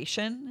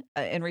declaration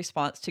in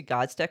response to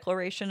God's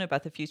declaration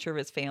about the future of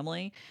His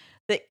family.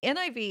 The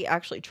NIV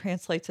actually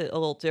translates it a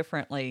little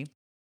differently.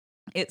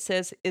 It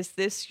says, "Is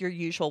this your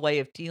usual way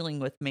of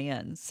dealing with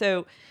man?"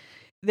 So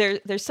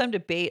there's some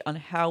debate on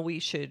how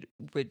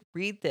would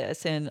read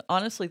this, and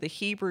honestly, the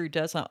Hebrew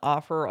doesn't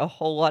offer a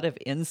whole lot of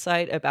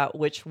insight about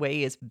which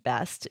way is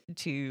best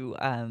to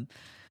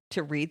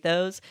read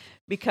those,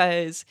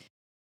 because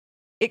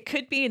it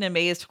could be an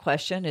amazed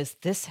question: Is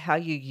this how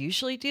you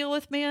usually deal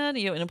with man?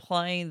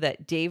 Implying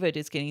that David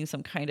is getting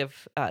some kind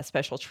of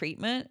special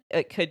treatment.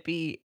 It could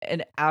be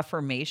an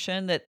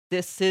affirmation that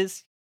this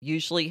is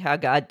usually how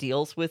God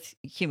deals with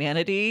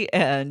humanity,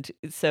 and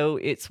so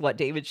it's what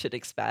David should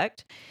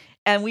expect.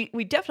 And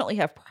we definitely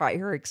have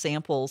prior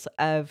examples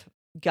of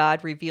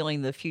God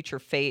revealing the future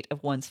fate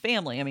of one's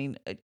family. I mean,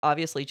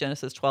 obviously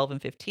Genesis 12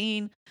 and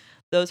 15,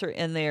 those are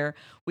in there.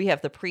 We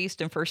have the priest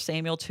in 1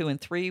 Samuel 2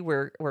 and 3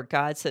 where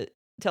God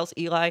tells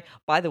Eli,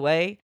 by the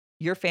way,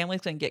 your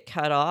family's going to get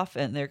cut off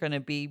and they're going to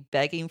be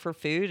begging for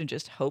food and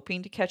just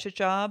hoping to catch a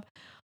job.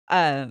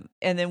 And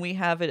then we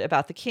have it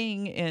about the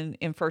king in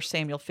 1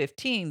 Samuel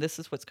 15. This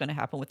is what's going to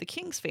happen with the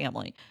king's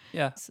family.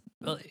 Yeah.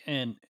 Well,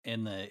 and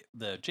the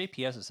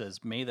JPS, it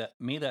says, may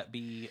that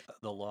be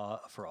the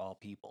law for all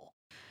people.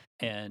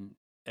 And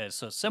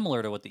so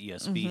similar to what the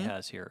ESV Mhm.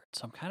 has here.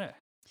 So I'm kind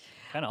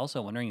of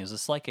also wondering, is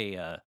this like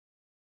is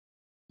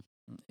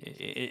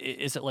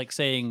it like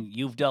saying,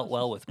 you've dealt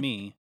well with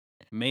me,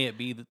 may it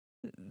be that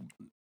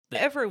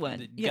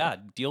Everyone, yeah.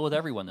 God deal with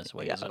everyone this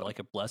way? Yeah. Is it like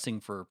a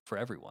blessing for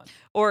everyone?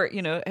 Or,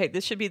 hey,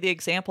 this should be the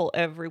example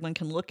everyone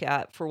can look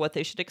at for what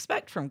they should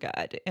expect from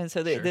God. And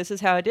so Sure. this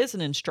is how it is an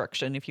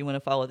instruction if you want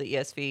to follow the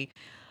ESV.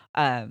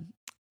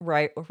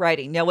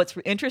 writing. Now, what's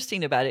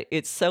interesting about it,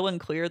 it's so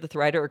unclear that the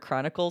writer of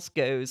Chronicles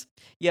goes,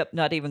 "Yep,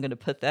 not even going to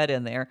put that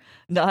in there,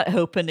 not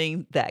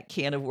opening that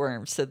can of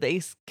worms." So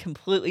they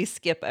completely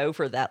skip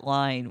over that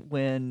line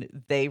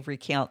when they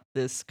recount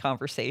this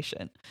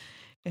conversation.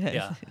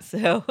 Yeah.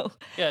 So,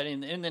 Yeah,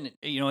 and then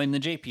in the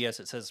JPS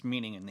it says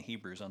meaning in the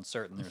Hebrew is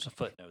uncertain. There's a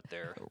footnote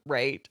there.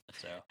 right.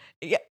 So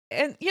Yeah,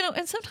 and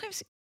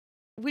sometimes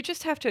we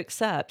just have to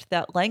accept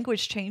that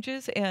language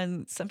changes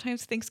and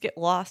sometimes things get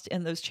lost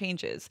in those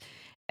changes.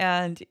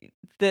 And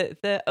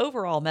the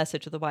overall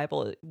message of the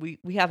Bible, we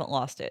haven't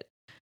lost it.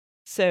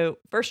 So,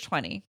 verse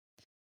 20.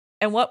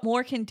 And what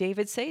more can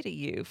David say to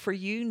you? For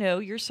you know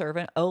your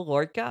servant, O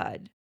Lord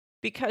God.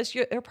 Because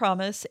your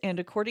promise and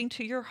according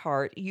to your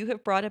heart, you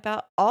have brought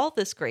about all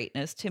this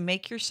greatness to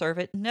make your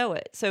servant know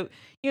it. So,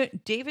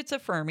 David's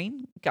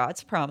affirming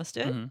God's promised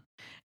it. mhm.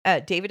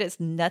 David has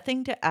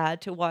nothing to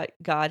add to what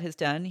God has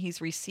done. He's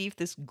received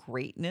this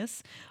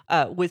greatness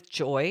with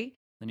joy.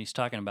 Then he's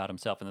talking about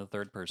himself in the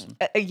third person.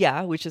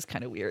 Yeah, which is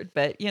kind of weird,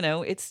 but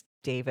it's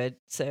David.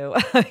 So,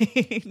 I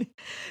mean,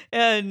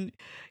 and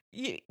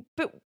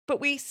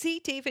but we see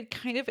David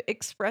kind of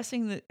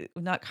expressing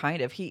not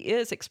kind of, he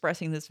is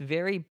expressing this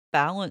very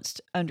balanced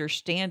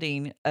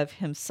understanding of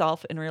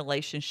himself in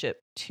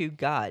relationship to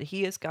God.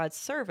 He is God's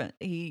servant.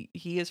 He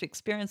is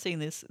experiencing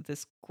this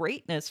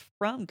greatness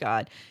from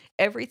God.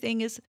 Everything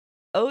is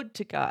owed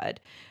to God.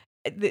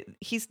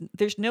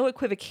 There's no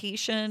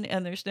equivocation,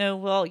 and there's no,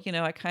 well,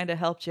 I kind of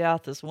helped you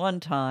out this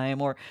one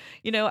time, or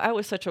I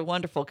was such a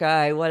wonderful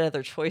guy, what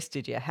other choice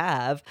did you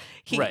have?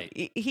 Right.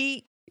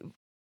 He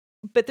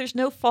But there's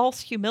no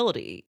false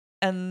humility.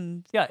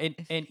 And Yeah,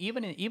 and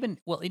even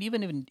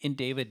in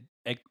David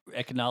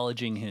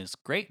acknowledging his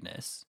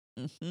greatness,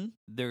 Mhm.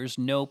 there's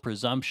no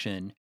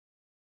presumption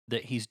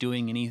that he's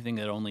doing anything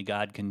that only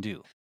God can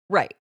do.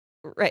 Right.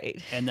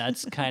 And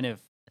that's kind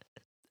of,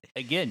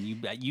 again,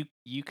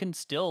 you can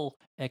still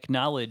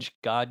acknowledge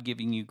God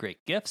giving you great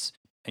gifts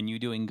and you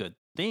doing good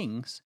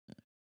things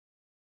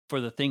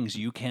for the things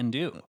you can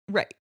do.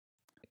 Right.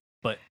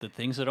 But the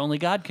things that only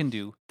God can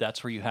do,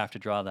 that's where you have to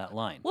draw that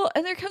line. Well,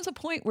 and there comes a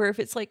point where if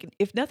it's like,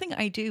 if nothing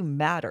I do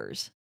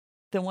matters,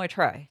 then why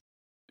try?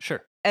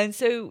 Sure. And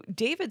so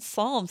David's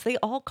Psalms, they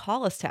all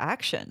call us to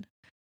action.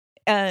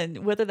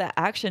 And whether that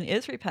action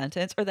is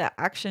repentance or that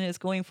action is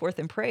going forth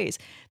in praise,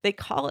 they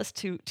call us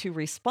to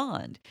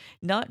respond,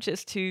 not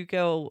just to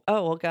go,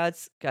 "Oh, well,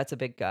 God's a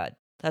big God.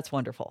 That's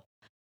wonderful."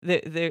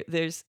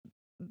 There's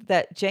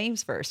that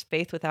James verse,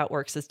 "Faith without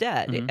works is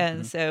dead." Mhm,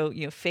 And mhm.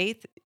 so,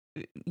 faith,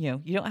 you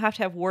don't have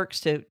to have works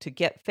to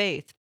get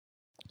faith,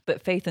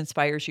 but faith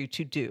inspires you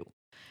to do.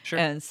 Sure.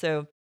 And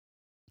so,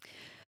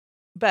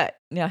 but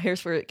now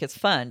here's where it gets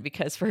fun,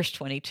 because verse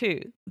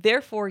 22,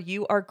 therefore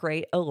you are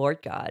great, O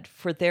Lord God,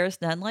 for there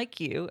is none like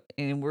you.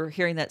 And we're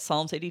hearing that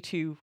Psalms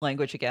 82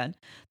 language again.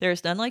 There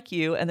is none like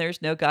you, and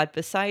there's no God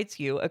besides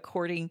you,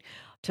 according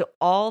to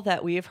all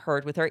that we have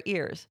heard with our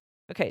ears.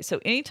 Okay,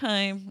 so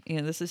anytime,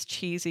 this is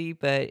cheesy,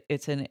 but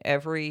it's in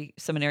every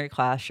seminary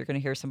class, you're going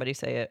to hear somebody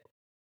say it.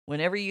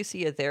 Whenever you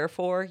see a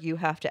therefore, you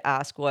have to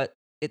ask what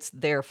it's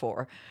there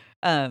for.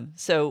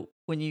 So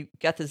when you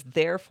get this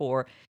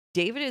therefore,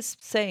 David is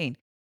saying,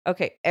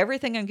 okay,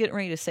 everything I'm getting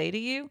ready to say to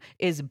you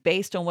is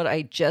based on what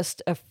I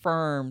just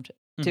affirmed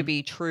to Mhm.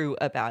 be true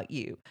about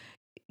you.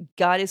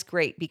 God is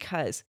great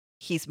because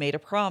he's made a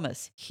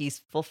promise. He's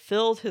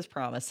fulfilled his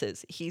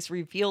promises. He's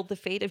revealed the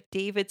fate of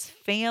David's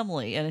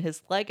family and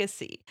his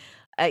legacy.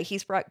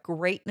 He's brought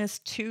greatness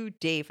to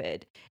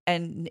David,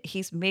 and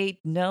he's made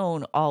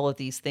known all of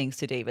these things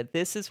to David.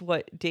 This is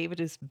what David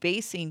is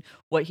basing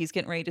what he's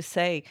getting ready to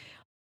say,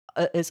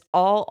 is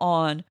all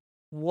on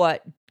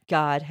what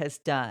God has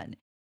done.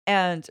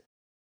 And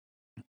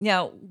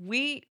now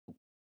we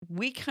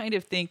kind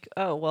of think,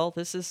 oh, well,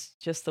 this is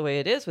just the way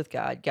it is with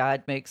God.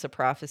 God makes a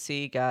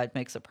prophecy, God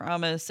makes a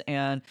promise,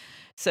 and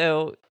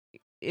so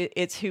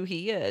it's who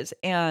he is.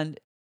 And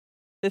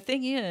the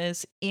thing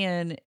is,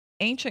 in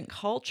ancient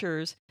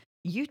cultures,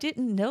 you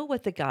didn't know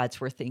what the gods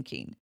were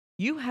thinking.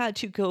 You had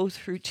to go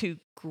through to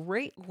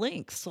great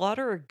lengths,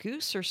 slaughter a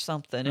goose or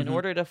something, in Mhm.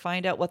 order to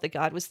find out what the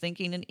god was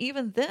thinking. And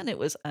even then, it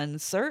was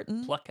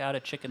uncertain. Pluck out a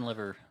chicken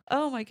liver.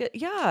 Oh my god,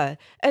 yeah.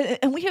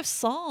 And we have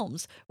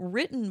psalms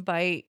written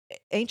by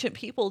ancient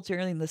people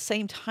during the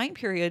same time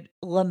period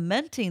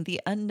lamenting the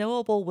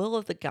unknowable will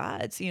of the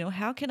gods.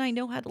 How can I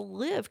know how to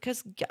live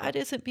because God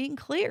isn't being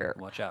clear?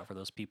 Watch out for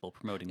those people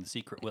promoting the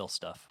secret will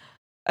stuff.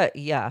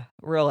 Yeah,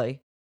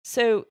 really.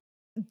 So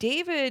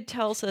David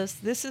tells us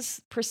this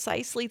is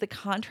precisely the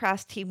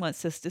contrast he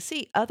wants us to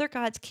see. Other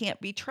gods can't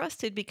be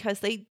trusted because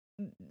they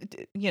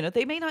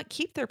may not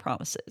keep their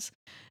promises.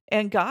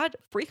 And God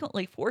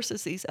frequently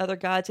forces these other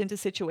gods into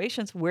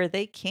situations where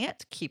they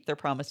can't keep their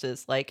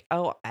promises. Like,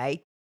 oh,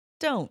 I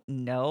don't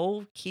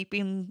know,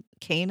 keeping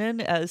Canaan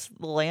as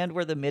the land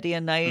where the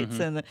Midianites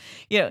Mhm.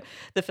 and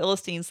the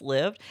Philistines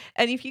lived.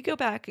 And if you go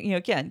back,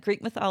 again,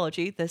 Greek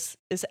mythology, this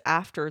is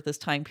after this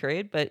time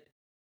period, but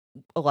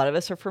a lot of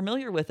us are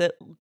familiar with it.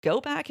 Go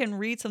back and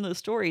read some of those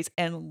stories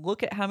and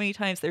look at how many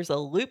times there's a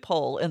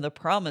loophole in the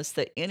promise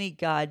that any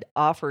God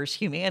offers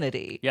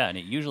humanity. Yeah, and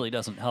it usually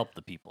doesn't help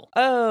the people.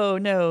 Oh,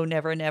 no,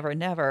 never, never,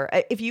 never.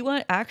 If you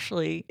want,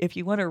 actually, if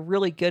you want a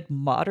really good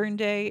modern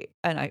day,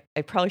 and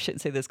I probably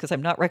shouldn't say this because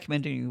I'm not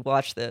recommending you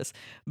watch this,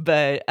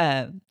 but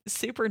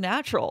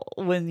Supernatural,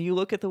 when you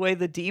look at the way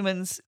the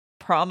demons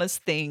promise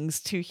things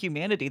to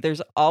humanity,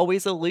 there's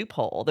always a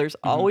loophole. There's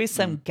always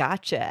some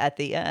gotcha at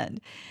the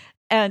end.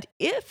 And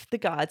if the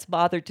gods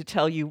bothered to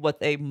tell you what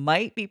they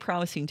might be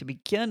promising to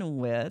begin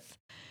with,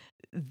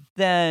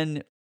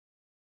 then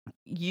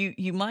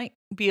you might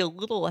be a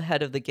little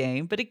ahead of the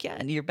game. But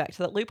again, you're back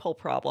to that loophole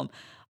problem.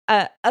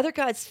 Other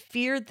gods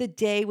feared the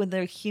day when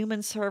their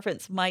human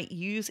servants might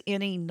use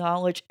any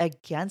knowledge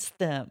against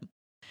them.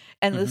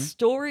 And the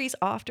stories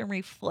often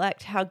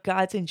reflect how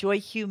gods enjoy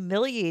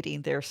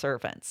humiliating their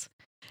servants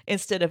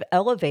instead of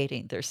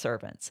elevating their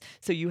servants.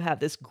 So you have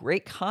this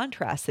great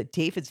contrast that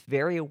David's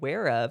very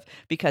aware of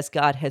because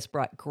God has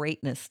brought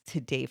greatness to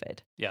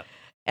David. Yeah.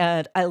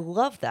 And I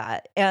love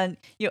that. And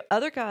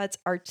other gods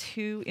are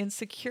too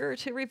insecure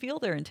to reveal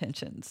their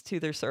intentions to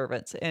their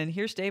servants. And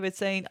here's David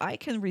saying, I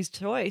can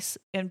rejoice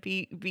and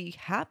be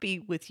happy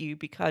with you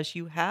because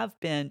you have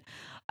been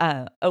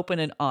open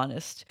and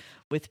honest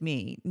with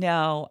me.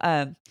 Now,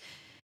 I'm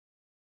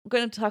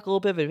going to talk a little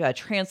bit about a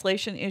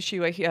translation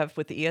issue I have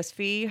with the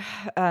ESV.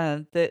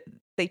 That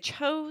they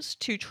chose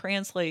to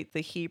translate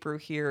the Hebrew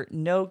here,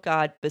 no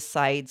God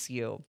besides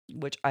you,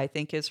 which I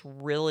think is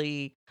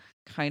really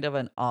kind of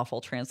an awful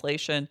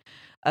translation.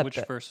 Which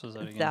verse was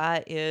that again?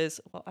 That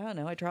is, well, I don't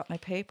know. I dropped my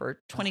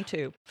paper.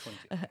 22.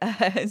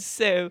 22.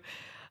 So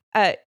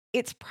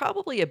it's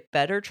probably a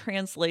better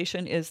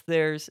translation is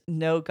there's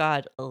no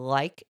God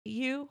like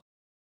you.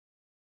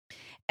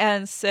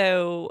 And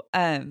so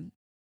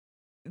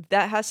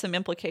that has some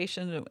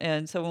implication.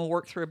 And so we'll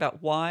work through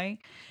about why.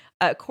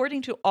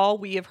 According to all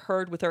we have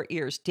heard with our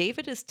ears,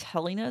 David is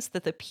telling us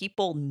that the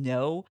people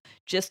know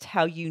just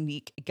how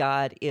unique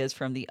God is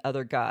from the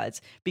other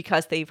gods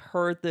because they've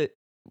heard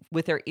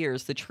with their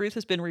ears. The truth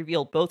has been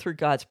revealed both through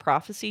God's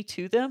prophecy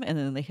to them and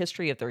in the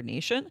history of their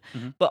nation,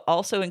 but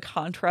also in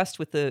contrast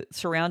with the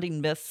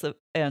surrounding myths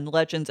and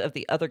legends of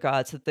the other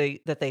gods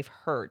that they've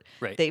heard.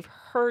 Right. They've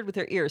heard with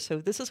their ears. So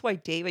this is why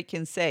David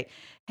can say,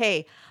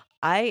 hey,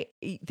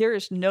 there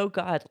is no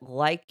God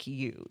like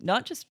you,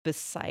 not just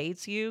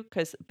besides you,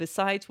 because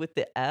besides with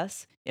the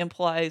S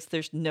implies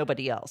there's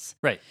nobody else.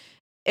 Right.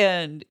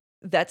 And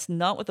that's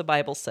not what the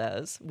Bible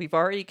says. We've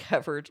already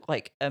covered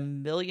like a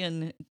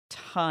million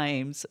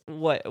times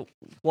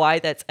why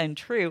that's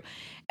untrue.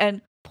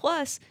 And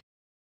plus,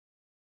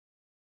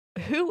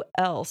 who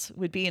else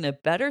would be in a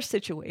better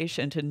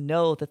situation to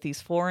know that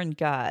these foreign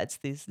gods,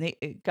 these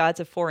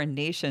gods of foreign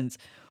nations,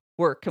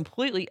 were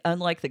completely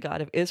unlike the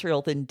God of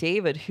Israel than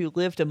David, who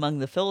lived among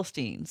the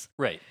Philistines?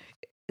 Right.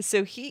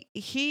 So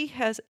he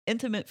has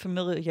intimate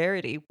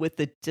familiarity with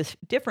the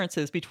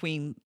differences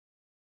between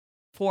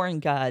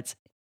foreign gods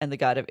and the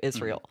God of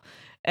Israel.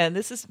 And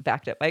this is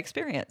backed up by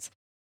experience.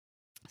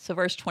 So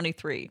verse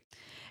 23,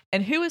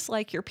 and who is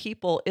like your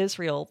people,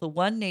 Israel, the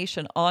one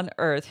nation on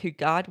earth who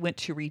God went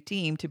to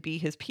redeem to be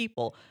his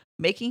people,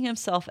 making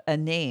himself a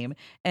name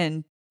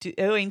and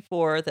doing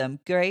for them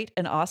great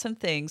and awesome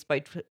things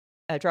by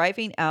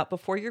driving out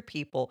before your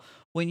people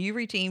when you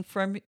redeemed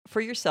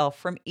for yourself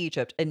from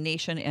Egypt a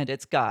nation and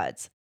its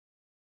gods.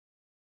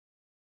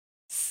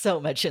 So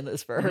much in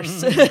this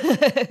verse.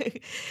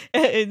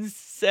 And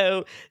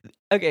so,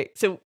 okay,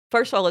 so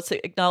first of all, let's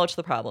acknowledge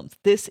the problems.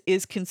 This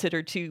is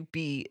considered to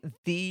be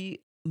the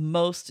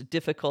most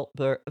difficult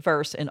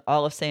verse in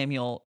all of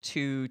Samuel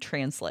to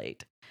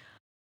translate.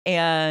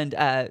 And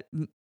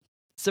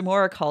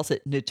Zamora calls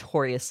it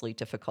notoriously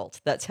difficult.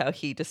 That's how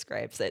he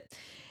describes it.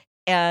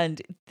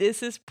 And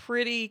this is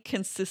pretty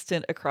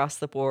consistent across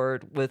the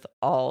board with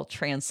all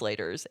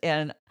translators.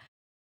 And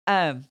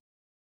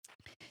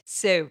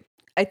so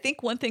I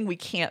think one thing we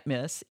can't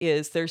miss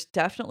is there's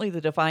definitely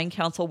the divine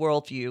counsel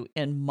worldview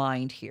in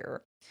mind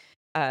here.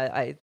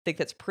 I think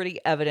that's pretty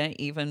evident,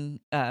 even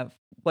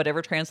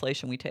whatever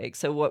translation we take.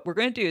 So what we're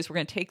going to do is we're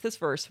going to take this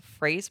verse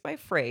phrase by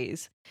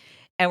phrase,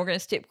 and we're going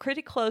to stick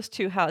pretty close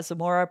to how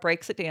Zamora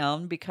breaks it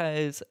down,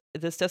 because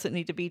this doesn't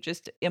need to be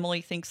just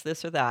Emily thinks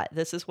this or that.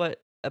 This is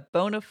what a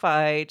bona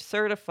fide,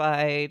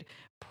 certified,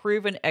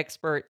 proven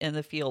expert in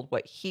the field,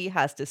 what he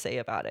has to say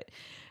about it.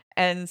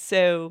 And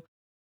so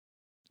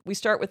we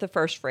start with the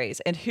first phrase,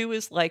 and who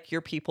is like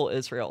your people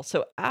Israel?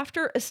 So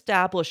after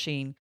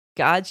establishing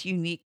God's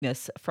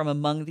uniqueness from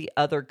among the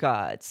other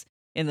gods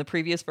in the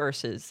previous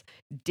verses,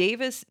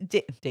 David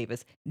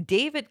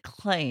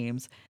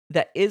claims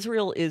that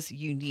Israel is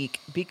unique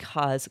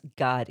because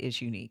God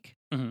is unique.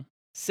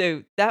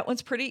 So that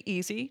one's pretty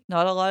easy.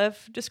 Not a lot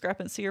of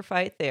discrepancy or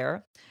fight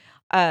there.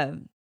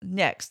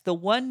 Next, the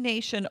one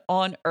nation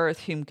on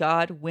earth whom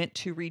God went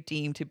to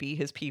redeem to be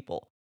his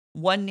people.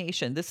 one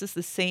nation. This is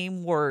the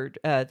same word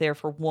there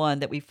for one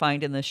that we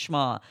find in the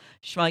Shema.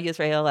 Shema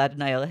Yisrael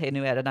Adonai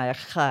Eloheinu Adonai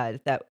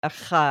Echad. That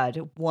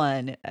Echad,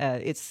 one.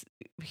 It's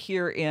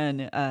here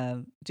in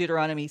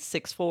Deuteronomy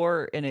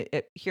 6:4,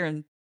 and here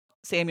in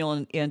Samuel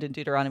and in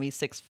Deuteronomy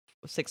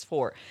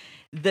 6:4.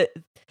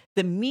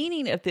 The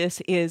meaning of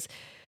this is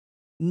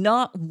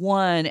not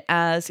one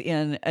as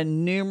in a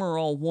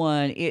numeral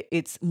one.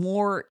 It's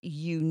more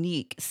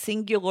unique,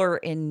 singular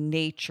in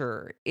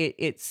nature.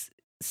 It's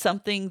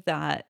something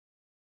that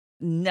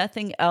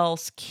nothing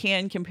else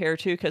can compare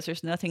to because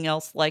there's nothing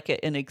else like it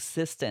in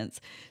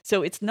existence.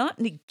 So it's not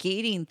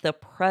negating the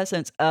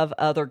presence of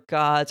other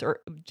gods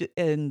or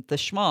in the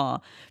Shema,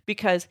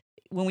 because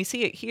when we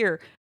see it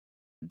here,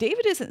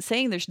 David isn't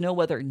saying there's no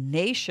other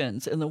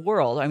nations in the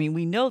world. I mean,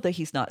 we know that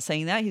he's not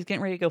saying that. He's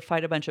getting ready to go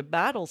fight a bunch of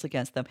battles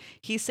against them.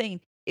 He's saying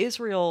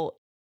Israel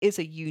is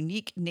a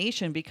unique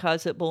nation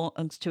because it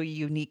belongs to a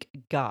unique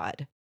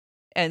God.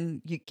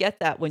 And you get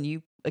that when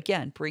you,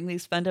 again, bring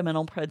these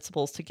fundamental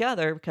principles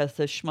together, because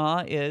the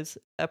Shema is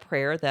a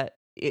prayer that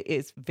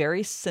is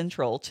very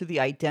central to the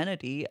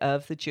identity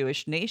of the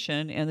Jewish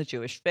nation and the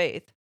Jewish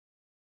faith.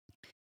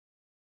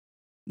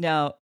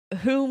 Now,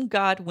 whom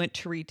God went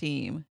to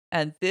redeem.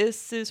 And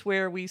this is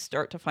where we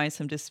start to find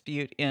some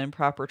dispute in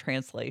proper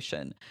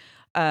translation.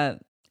 The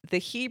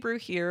Hebrew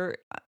here,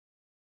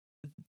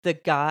 the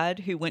God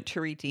who went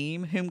to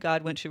redeem, whom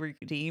God went to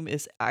redeem,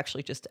 is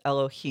actually just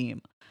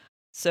Elohim.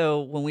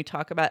 So when we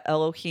talk about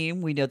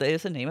Elohim, we know that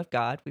is the name of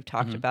God. We've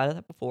talked about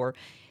it before.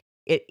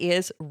 It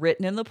is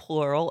written in the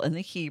plural in the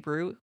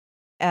Hebrew,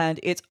 and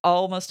it's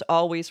almost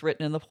always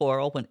written in the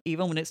plural,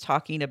 even when it's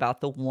talking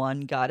about the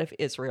one God of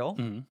Israel.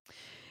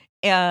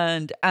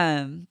 And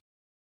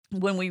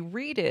when we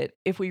read it,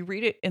 if we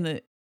read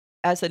it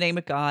as the name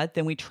of God,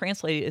 then we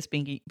translate it as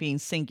being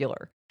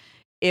singular.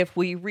 If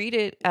we read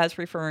it as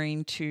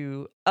referring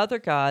to other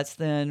gods,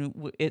 then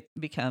it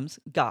becomes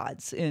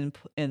gods in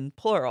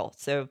plural.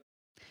 So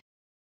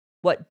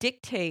what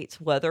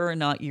dictates whether or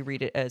not you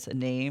read it as a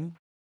name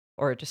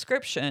or a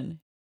description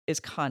is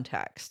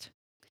context.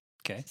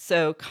 Okay.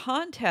 So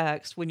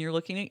context, when you're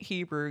looking at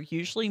Hebrew,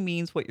 usually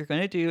means what you're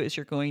going to do is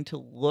you're going to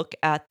look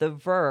at the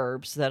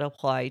verbs that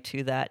apply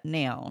to that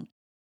noun.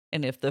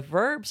 And if the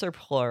verbs are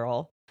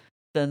plural,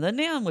 then the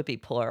noun would be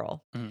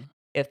plural.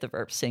 If the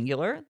verb's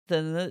singular,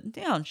 then the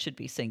noun should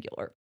be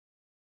singular.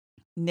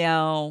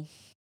 Now,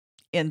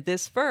 in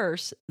this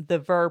verse, the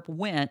verb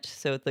went,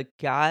 so the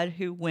God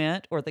who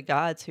went or the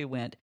gods who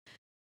went,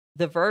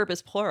 the verb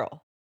is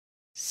plural.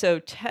 So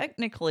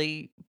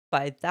technically,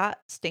 by that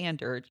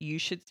standard, you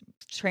should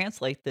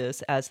translate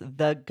this as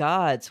the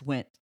gods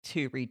went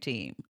to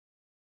redeem.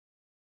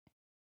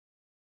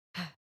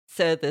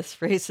 So this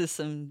raises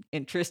some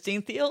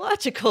interesting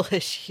theological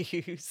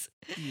issues.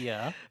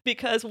 Yeah.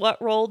 Because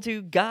what role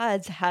do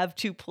gods have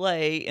to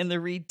play in the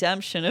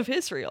redemption of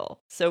Israel?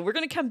 So we're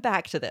going to come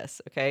back to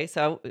this, okay?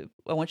 So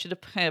I want you to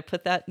kind of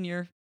put that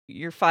in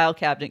your file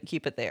cabinet and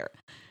keep it there.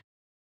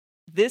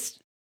 This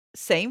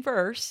same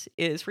verse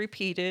is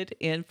repeated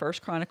in 1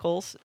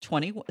 Chronicles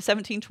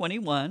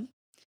 17:21.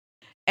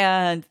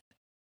 And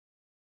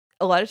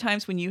a lot of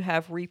times when you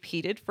have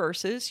repeated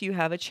verses, you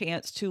have a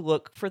chance to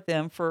look for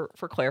them for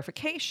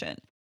clarification.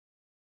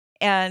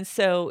 And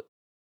so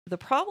the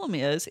problem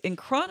is in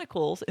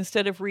Chronicles,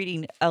 instead of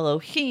reading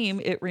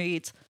Elohim, it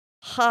reads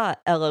Ha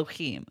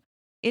Elohim.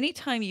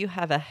 Anytime you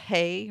have a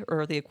hey,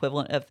 or the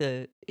equivalent of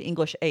the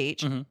English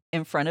H,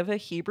 in front of a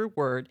Hebrew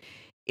word,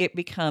 it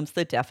becomes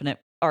the definite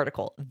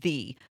article,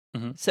 the.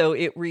 So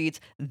it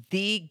reads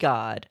the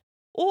God,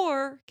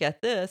 or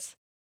get this,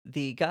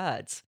 the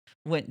gods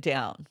went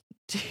down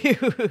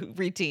to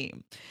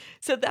redeem.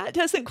 So that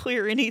doesn't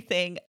clear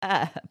anything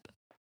up.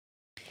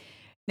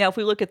 Now, if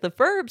we look at the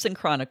verbs in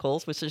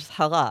Chronicles, which is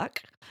halak,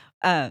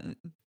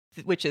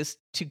 which is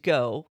to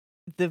go,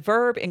 the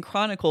verb in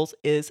Chronicles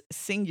is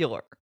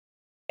singular.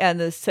 And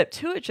the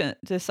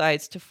Septuagint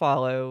decides to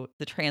follow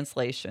this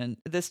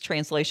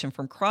translation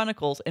from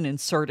Chronicles, and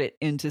insert it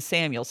into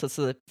Samuel. So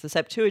the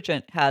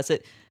Septuagint has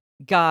it,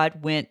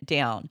 God went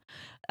down.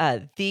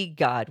 The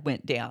God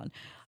went down.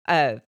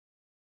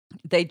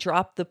 They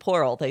drop the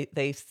plural.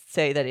 They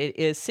say that it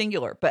is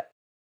singular, but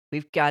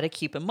we've got to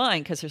keep in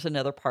mind, because there's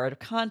another part of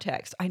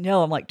context. I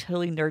know I'm like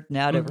totally nerding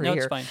out over no,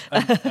 here. No,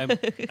 it's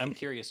fine. I'm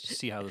curious to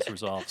see how this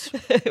resolves.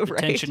 The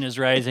Right. tension is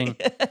rising.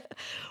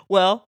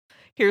 Well,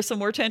 here's some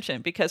more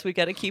tension, because we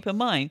got to keep in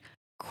mind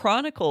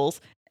Chronicles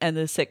and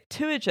the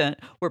Septuagint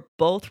were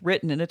both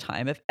written in a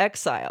time of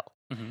exile.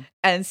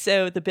 And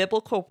so the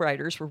biblical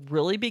writers were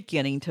really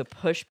beginning to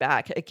push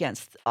back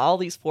against all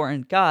these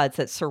foreign gods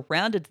that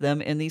surrounded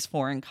them in these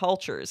foreign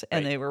cultures.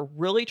 And they were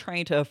really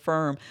trying to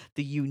affirm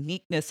the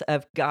uniqueness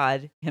of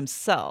God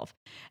himself.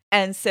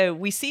 And so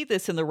we see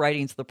this in the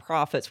writings of the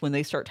prophets. When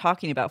they start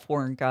talking about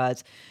foreign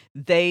gods,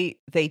 they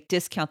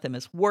discount them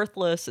as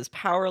worthless, as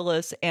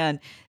powerless. And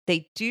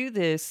they do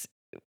this.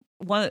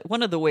 One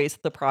of the ways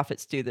that the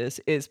prophets do this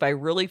is by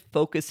really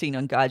focusing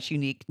on God's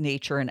unique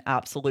nature and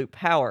absolute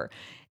power.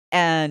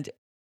 And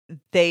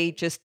they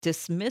just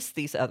dismiss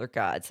these other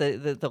gods.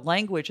 The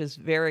language is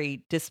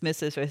very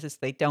dismissive, as if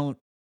they don't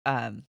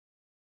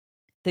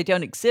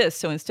exist.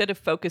 So instead of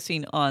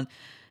focusing on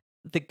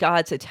the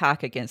God's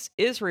attack against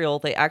Israel,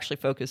 they actually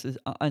focuses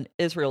on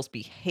Israel's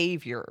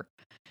behavior.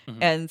 Mhm.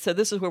 And so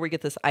this is where we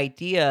get this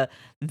idea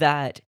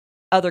that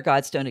other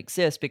gods don't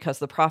exist because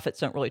the prophets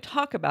don't really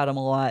talk about them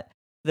a lot.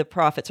 The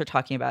prophets are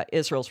talking about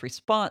Israel's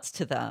response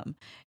to them.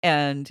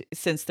 And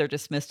since they're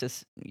dismissed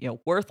as,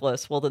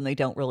 worthless, well, then they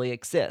don't really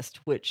exist,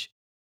 which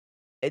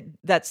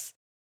that's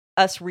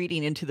us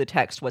reading into the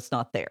text what's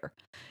not there.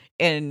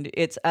 And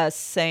it's us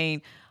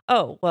saying,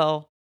 oh,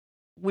 well,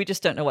 we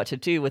just don't know what to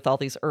do with all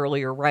these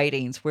earlier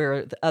writings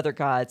where the other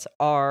gods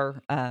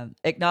are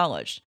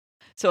acknowledged.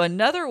 So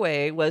another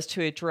way was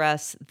to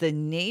address the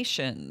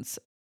nations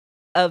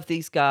of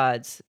these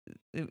gods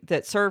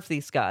that serve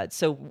these gods.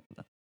 So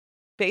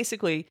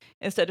basically,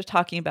 instead of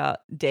talking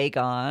about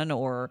Dagon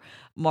or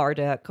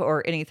Marduk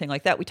or anything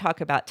like that, we talk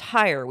about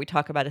Tyre, we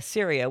talk about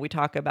Assyria, we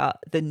talk about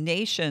the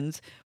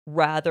nations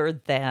rather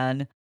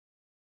than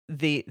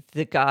the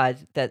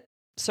god that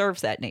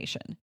serves that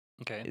nation.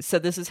 Okay. So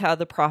this is how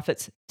the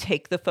prophets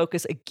take the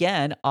focus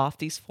again off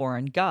these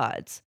foreign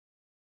gods.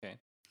 Okay.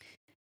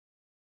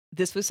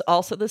 This was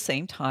also the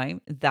same time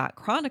that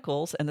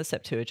Chronicles and the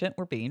Septuagint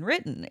were being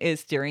written,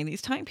 is during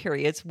these time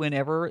periods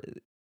whenever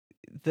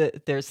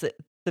the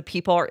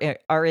people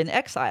are in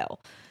exile.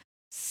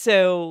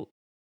 So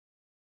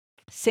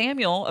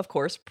Samuel, of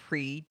course,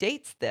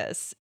 predates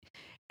this.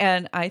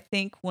 And I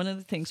think one of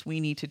the things we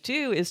need to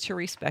do is to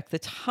respect the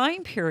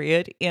time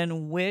period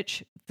in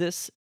which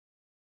this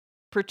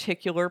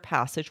particular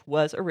passage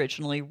was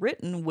originally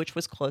written, which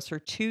was closer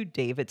to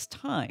David's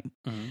time.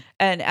 Mhm.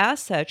 And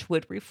as such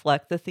would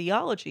reflect the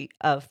theology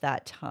of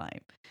that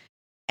time.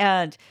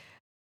 And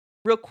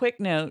real quick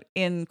note,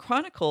 in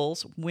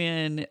Chronicles,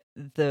 when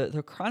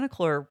the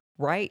chronicler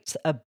rewrites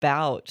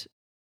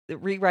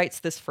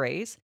this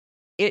phrase,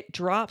 it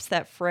drops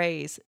that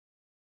phrase,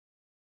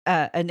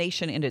 a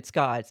nation and its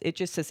gods. It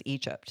just says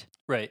Egypt.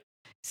 Right.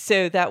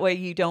 So that way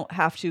you don't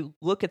have to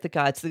look at the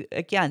gods.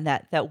 Again,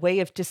 that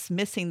way of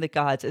dismissing the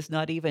gods is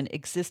not even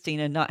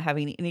existing and not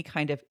having any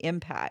kind of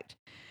impact.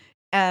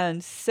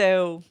 And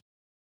so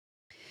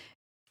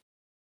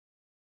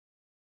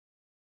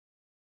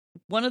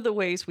one of the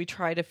ways we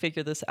try to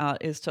figure this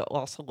out is to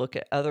also look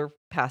at other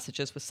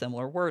passages with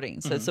similar wording.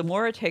 So Mhm.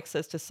 Zamora takes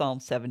us to Psalm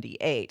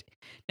 78.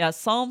 Now,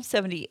 Psalm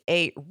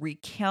 78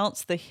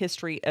 recounts the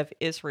history of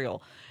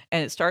Israel,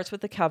 and it starts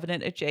with the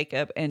covenant of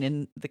Jacob and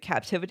in the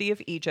captivity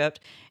of Egypt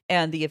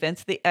and the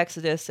events of the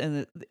Exodus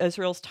and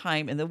Israel's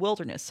time in the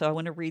wilderness. So I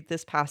want to read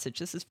this passage.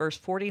 This is verse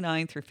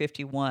 49 through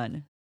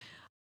 51.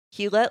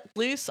 He let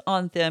loose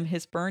on them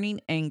his burning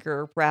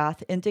anger,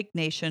 wrath,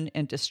 indignation,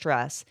 and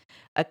distress,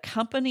 a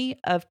company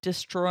of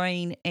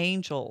destroying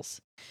angels.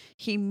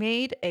 He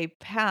made a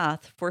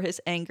path for his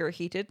anger.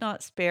 He did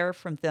not spare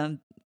them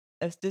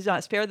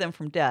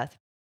from death,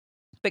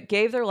 but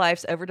gave their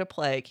lives over to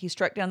plague. He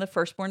struck down the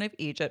firstborn of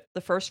Egypt,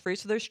 the first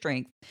fruits of their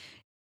strength,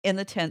 in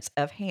the tents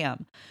of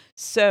Ham.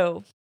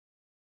 So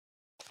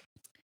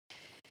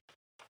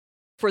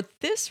for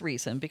this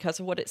reason, because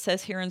of what it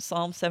says here in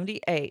Psalm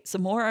 78,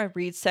 Zamora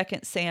reads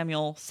 2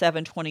 Samuel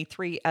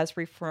 7:23 as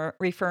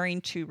referring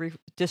to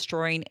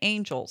destroying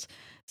angels,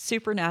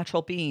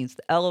 supernatural beings,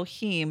 the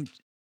Elohim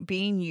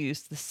being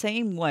used the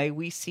same way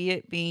we see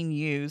it being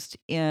used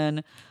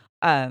in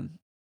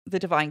the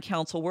divine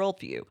council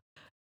worldview.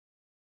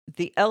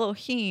 The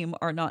Elohim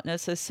are not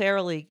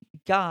necessarily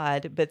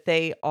God, but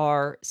they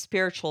are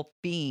spiritual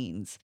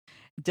beings,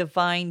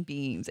 divine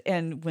beings.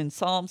 And when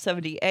Psalm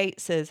 78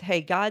 says, hey,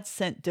 God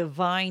sent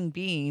divine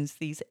beings,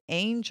 these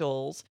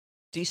angels,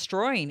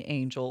 destroying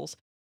angels,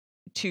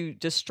 to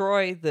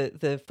destroy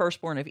the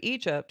firstborn of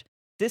Egypt,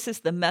 this is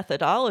the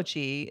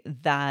methodology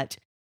that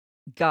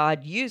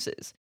God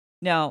uses.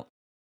 Now,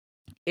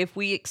 if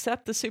we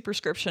accept the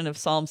superscription of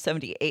Psalm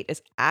 78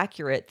 as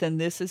accurate, then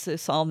this is a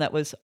psalm that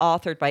was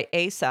authored by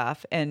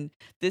Asaph, and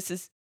this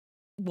is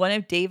one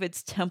of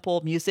David's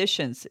temple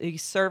musicians.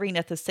 He's serving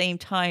at the same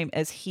time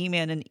as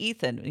Heman and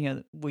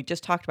Ethan. We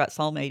just talked about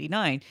Psalm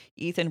 89.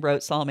 Ethan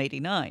wrote Psalm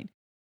 89.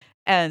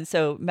 And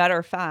so, matter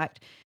of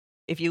fact,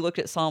 if you look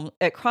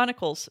at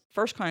Chronicles,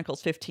 1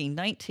 Chronicles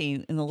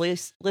 15:19, in the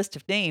list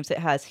of names, it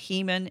has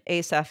Heman,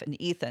 Asaph, and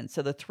Ethan.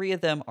 So the three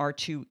of them are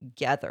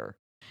together.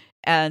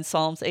 And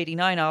Psalms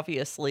 89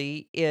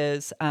 obviously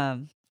is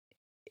a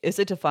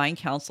divine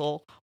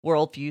counsel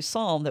worldview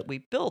psalm that we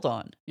build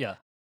on. Yeah.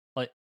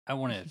 Like I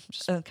want to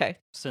just Okay.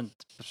 just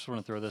want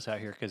to throw this out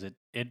here because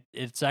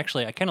it's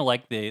actually I kind of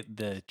like the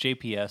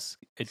JPS.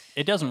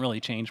 It doesn't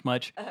really change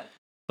much,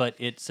 but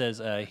it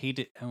says he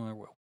did.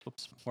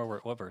 Whoops,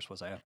 what verse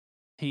was I at?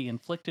 He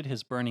inflicted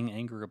his burning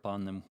anger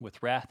upon them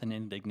with wrath and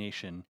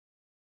indignation.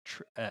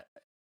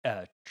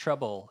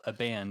 Trouble a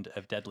band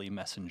of deadly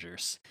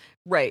messengers.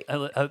 Right.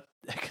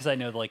 Because I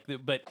know,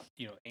 but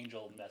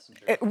angel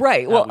messenger.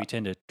 Right. Well, we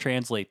tend to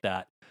translate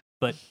that.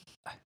 but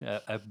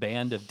a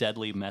band of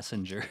deadly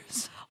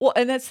messengers. Well,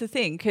 and that's the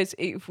thing, because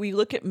if we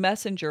look at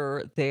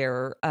messenger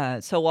there,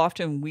 so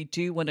often we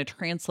do want to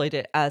translate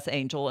it as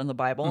angel in the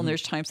Bible, and Mhm.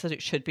 there's times that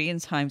it should be and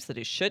times that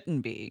it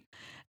shouldn't be.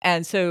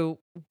 And so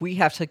we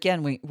have to,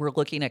 again, we're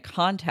looking at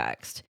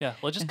context. Yeah,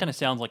 well, it just kind of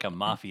sounds like a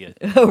mafia.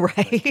 Oh,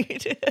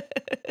 right.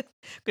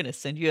 I'm going to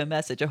send you a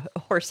message, a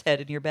horse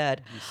head in your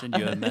bed. You send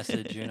you a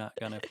message you're not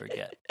gonna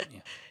forget.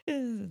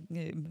 Yeah.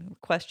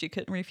 Request you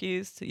couldn't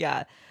refuse.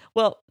 Yeah.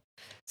 Well,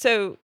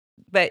 so,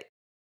 but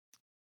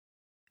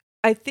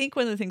I think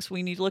one of the things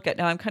we need to look at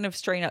now, I'm kind of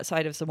straying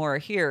outside of Zamora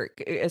here,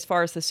 as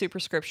far as the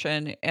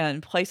superscription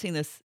and placing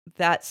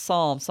that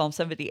Psalm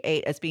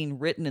 78, as being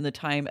written in the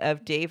time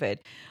of David,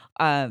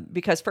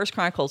 because First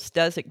Chronicles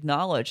does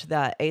acknowledge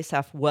that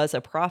Asaph was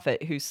a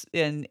prophet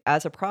and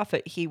as a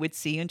prophet, he would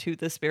see into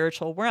the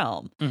spiritual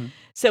realm. Mhm.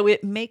 So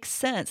it makes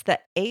sense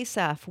that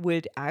Asaph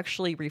would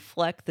actually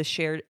reflect a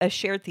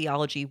shared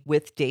theology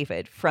with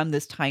David from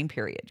this time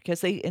period,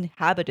 because they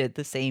inhabited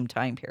the same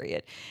time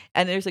period.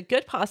 And there's a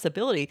good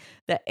possibility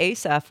that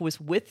Asaph was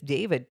with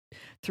David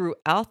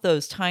throughout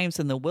those times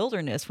in the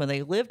wilderness when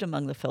they lived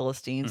among the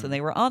Philistines and Mhm.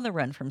 they were on the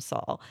run from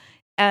Saul.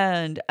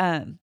 And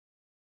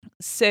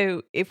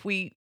so if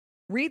we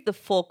read the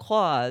full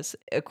clause,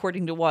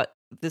 according to what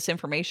this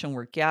information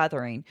we're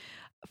gathering,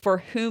 for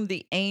whom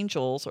the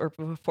angels or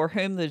for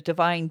whom the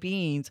divine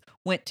beings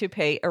went to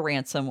pay a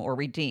ransom or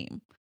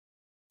redeem.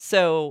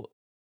 So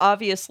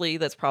obviously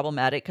that's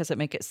problematic because it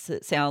makes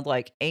it sound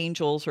like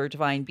angels or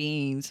divine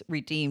beings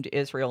redeemed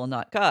Israel and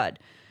not God.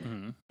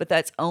 Mhm. But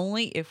that's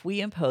only if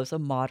we impose a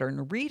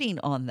modern reading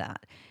on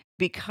that,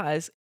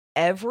 because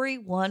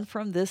everyone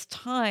from this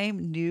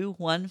time knew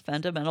one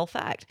fundamental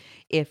fact.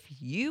 If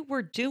you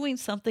were doing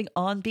something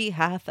on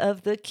behalf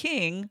of the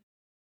king,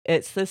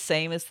 it's the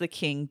same as the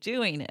king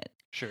doing it.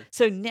 Sure.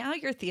 So now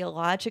your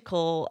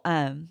theological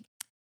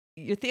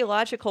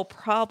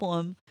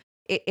problem,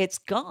 it's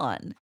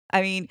gone.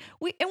 I mean,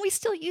 we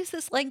still use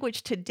this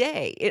language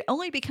today. It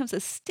only becomes a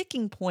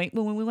sticking point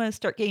when we want to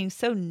start getting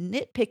so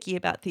nitpicky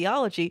about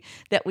theology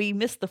that we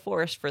miss the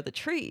forest for the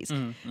trees.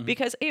 Mhm. Mhm.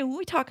 Because when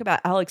we talk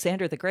about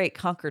Alexander the Great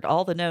conquered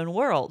all the known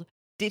world,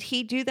 did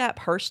he do that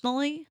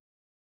personally?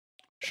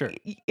 Sure.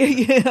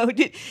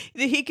 Did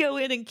he go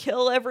in and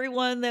kill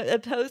everyone that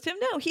opposed him?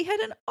 No, he had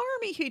an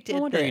army who No did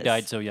wonder he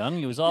died this. so young.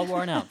 He was all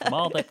worn out from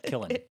all that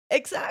killing.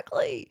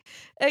 Exactly.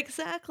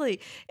 Exactly.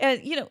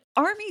 And,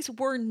 armies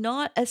were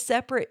not a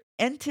separate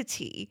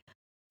entity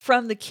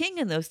from the king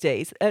in those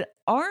days. An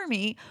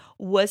army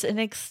was an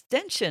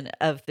extension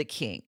of the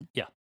king.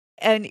 Yeah.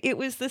 And it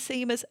was the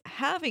same as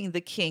having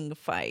the king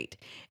fight.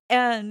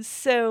 And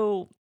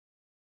so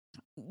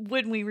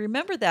when we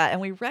remember that and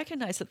we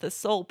recognize that the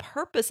sole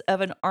purpose of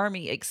an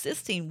army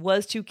existing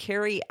was to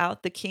carry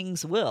out the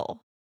king's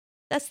will,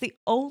 that's the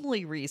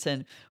only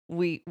reason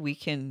we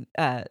can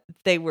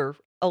they were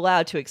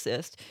allowed to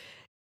exist.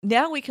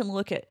 Now we can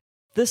look at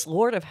this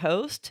Lord of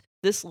hosts,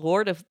 this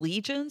Lord of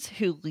legions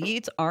who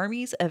leads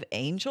armies of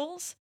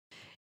angels.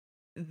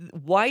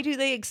 Why do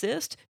they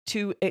exist?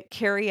 To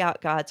carry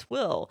out God's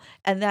will.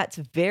 And that's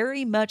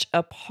very much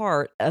a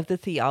part of the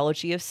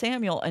theology of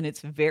Samuel. And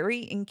it's very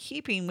in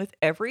keeping with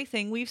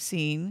everything we've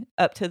seen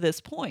up to this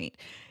point.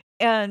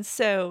 And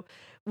so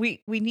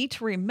we need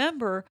to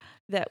remember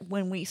that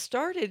when we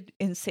started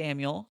in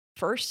Samuel,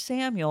 1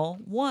 Samuel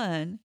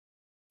 1,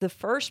 the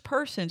first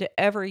person to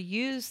ever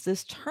use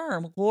this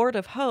term, Lord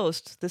of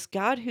hosts, this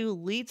God who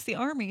leads the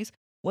armies,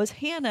 was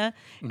Hannah,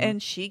 Mhm.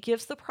 and she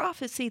gives the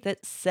prophecy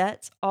that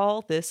sets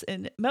all this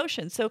in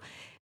motion. So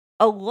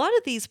a lot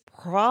of these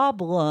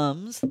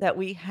problems that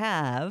we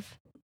have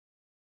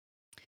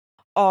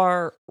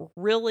are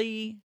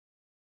really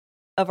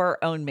of our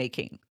own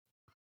making.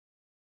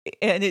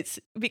 And it's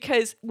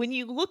because when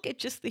you look at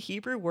just the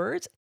Hebrew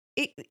words,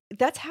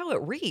 that's how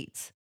it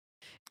reads.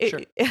 Sure.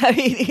 I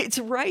mean, it's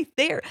right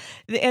there.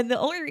 And the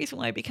only reason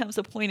why it becomes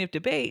a point of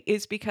debate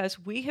is because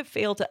we have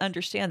failed to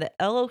understand that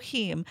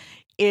Elohim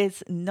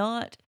is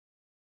not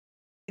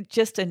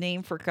just a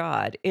name for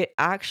God. It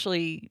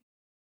actually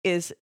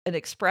is an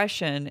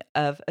expression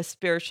of a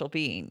spiritual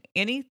being.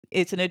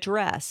 It's an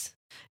address,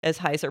 as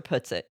Heiser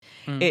puts it.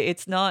 Mhm.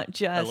 It's not A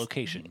just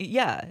location.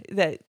 Yeah,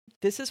 that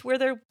this is where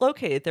they're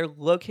located. They're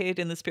located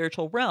in the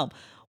spiritual realm,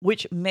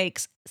 which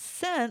makes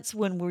sense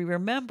when we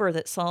remember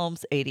that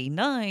Psalms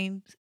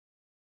 89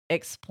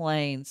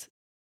 explains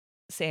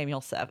Samuel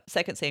 7,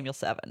 2 Samuel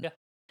 7. Yeah.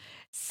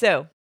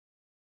 So,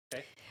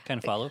 Kind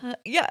of follow.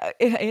 yeah,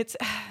 it's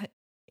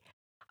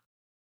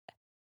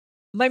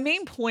my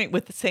main point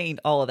with saying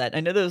all of that. I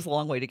know there's a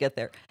long way to get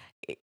there.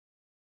 i-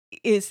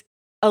 Is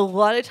a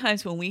lot of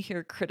times when we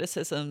hear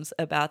criticisms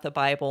about the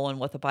Bible and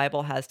what the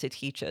Bible has to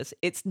teach us,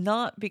 it's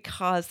not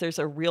because there's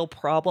a real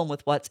problem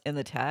with what's in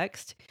the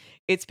text.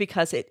 It's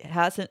because it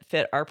hasn't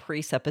fit our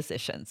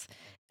presuppositions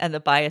and the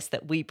bias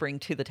that we bring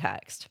to the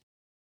text.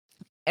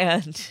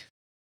 And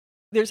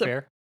there's a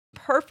Fair.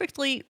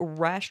 perfectly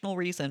rational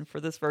reason for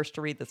this verse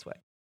to read this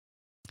way.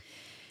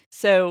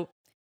 So,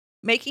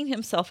 making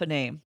himself a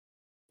name.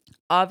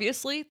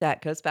 Obviously,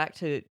 that goes back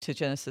to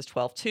Genesis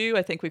 12 too.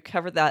 I think we've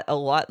covered that a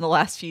lot in the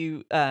last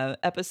few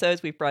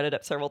episodes. We've brought it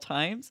up several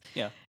times.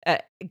 Yeah. Uh,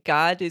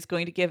 God is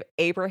going to give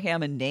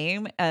Abraham a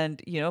name,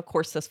 and of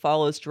course, this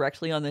follows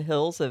directly on the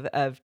heels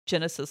of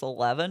Genesis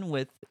 11,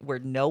 with where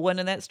no one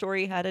in that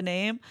story had a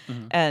name,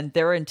 Hmm. and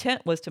their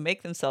intent was to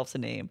make themselves a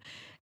name.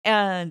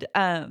 And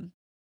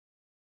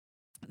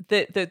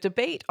the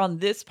debate on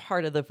this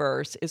part of the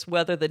verse is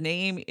whether the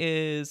name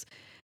is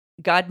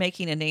God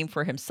making a name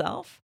for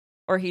himself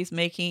or he's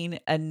making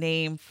a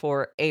name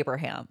for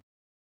Abraham.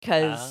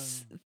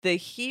 Because the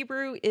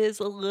Hebrew is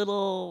a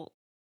little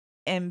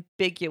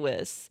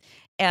ambiguous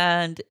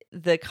and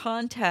the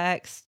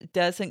context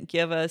doesn't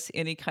give us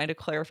any kind of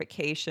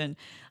clarification.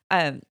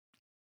 Um,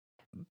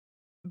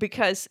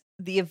 because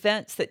the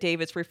events that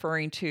David's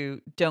referring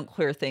to don't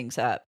clear things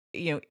up.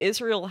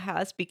 Israel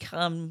has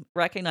become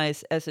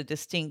recognized as a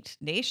distinct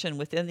nation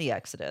within the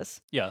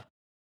Exodus. Yeah.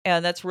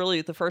 And that's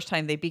really the first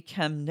time they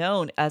become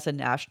known as a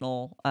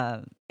national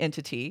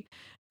entity,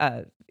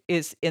 uh,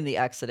 is in the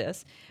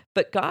Exodus.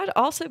 But God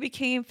also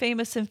became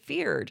famous and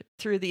feared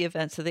through the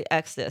events of the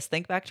Exodus.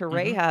 Think back to Mhm.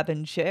 Rahab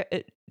and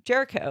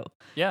Jericho.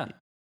 Yeah.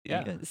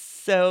 Yeah.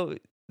 So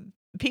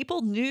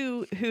people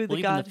knew who Well, the even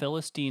the God.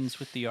 Philistines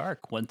with the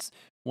ark.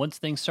 Once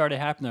things started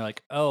happening, they're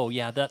like, "Oh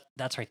yeah,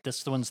 that's right.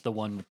 This one's the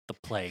one with the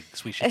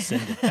plagues. We should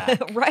send it back."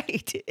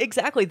 Right,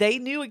 exactly. They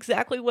knew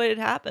exactly what had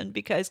happened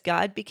because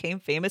God became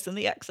famous in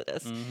the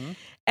Exodus. Hmm.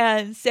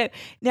 And so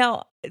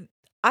now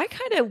I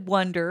kind of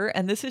wonder,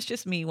 and this is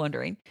just me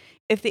wondering,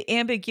 if the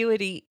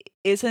ambiguity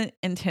isn't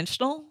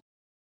intentional.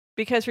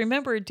 Because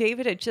remember,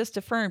 David had just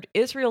affirmed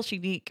Israel's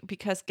unique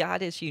because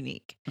God is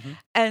unique. Mhm.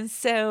 And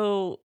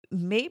so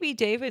maybe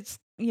David's,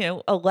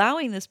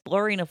 allowing this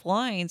blurring of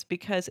lines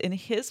because in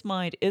his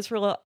mind,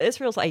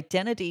 Israel's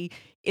identity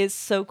is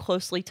so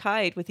closely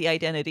tied with the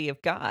identity of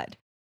God.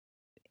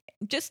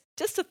 Just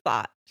a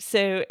thought.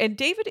 So, and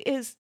David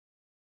is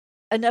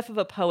enough of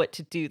a poet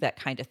to do that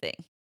kind of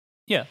thing.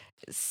 Yeah.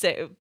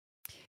 So,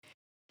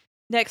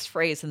 next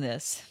phrase in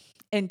this.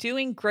 And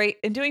doing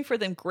for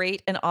them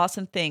great and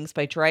awesome things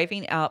by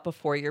driving out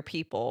before your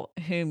people,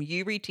 whom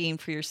you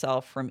redeemed for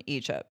yourself from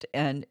Egypt,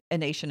 and a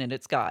nation and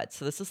its God.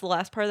 So this is the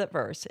last part of that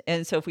verse.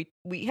 And so if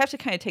we have to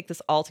kind of take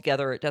this all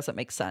together, it doesn't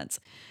make sense.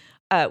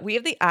 We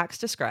have the acts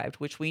described,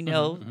 which we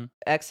know Mhm.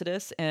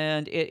 Exodus,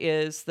 and it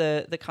is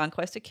the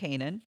conquest of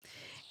Canaan.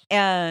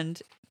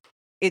 And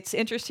it's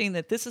interesting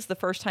that this is the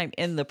first time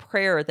in the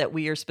prayer that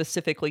we are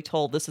specifically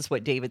told this is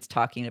what David's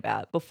talking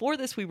about. Before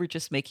this, we were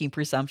just making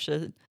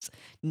presumptions.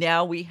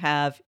 Now we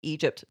have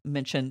Egypt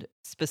mentioned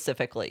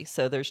specifically,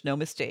 so there's no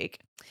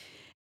mistake.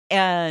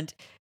 And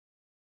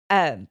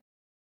um,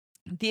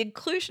 the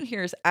inclusion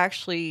here is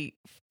actually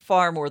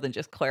far more than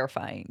just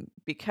clarifying,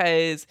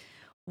 because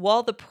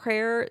while the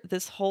prayer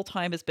this whole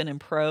time has been in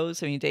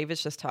prose, I mean,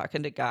 David's just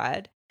talking to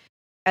God.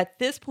 At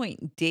this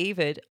point,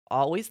 David,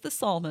 always the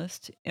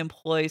psalmist,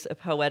 employs a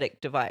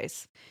poetic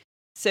device.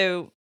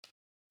 So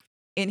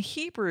in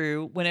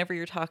Hebrew, whenever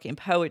you're talking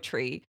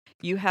poetry,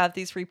 you have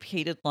these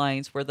repeated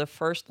lines where the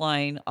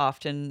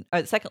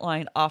second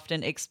line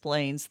often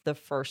explains the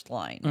first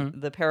line,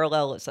 Mhm. the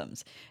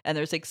parallelisms. And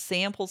there's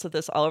examples of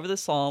this all over the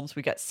Psalms.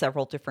 We got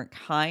several different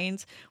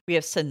kinds. We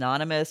have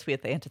synonymous, we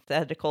have the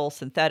antithetical,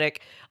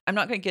 synthetic. I'm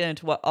not going to get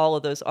into what all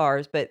of those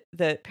are, but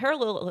the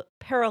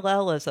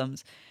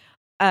parallelisms,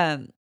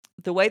 um,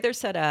 the way they're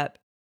set up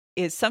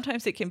is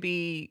sometimes it can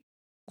be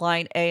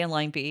line A and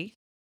line B,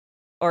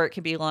 or it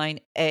can be line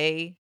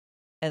A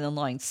and then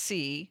line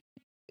C.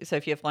 So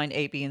if you have line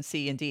A, B, and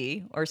C and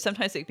D, or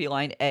sometimes it could be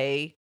line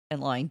A and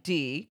line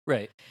D.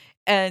 Right.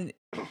 And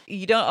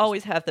you don't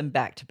always have them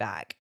back to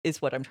back, is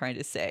what I'm trying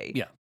to say.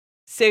 Yeah.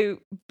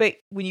 So, but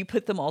when you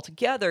put them all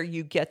together,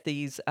 you get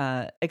these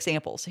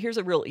examples. Here's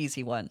a real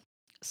easy one.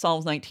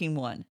 Psalms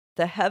 19:1.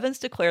 The heavens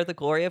declare the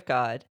glory of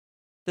God.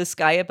 The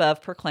sky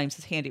above proclaims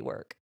his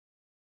handiwork.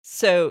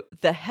 So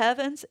the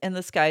heavens and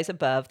the skies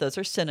above, those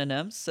are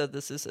synonyms. So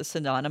this is a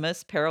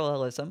synonymous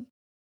parallelism.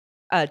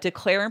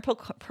 Declare and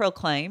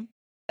proclaim,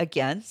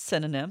 again,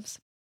 synonyms.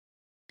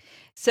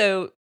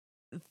 So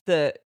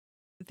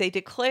they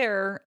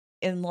declare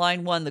in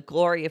line 1 the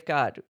glory of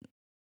God.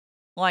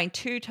 Line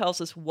 2 tells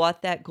us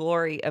what that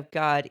glory of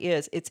God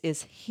is. It's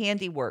his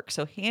handiwork.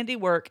 So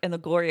handiwork and the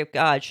glory of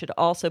God should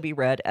also be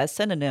read as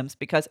synonyms,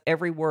 because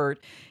every word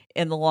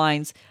in the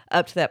lines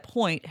up to that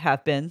point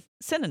have been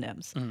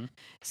synonyms. Mhm.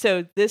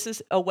 So this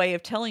is a way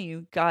of telling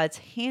you God's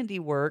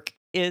handiwork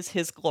is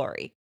his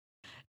glory.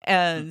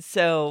 And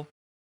so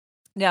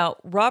now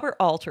Robert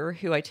Alter,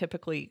 who I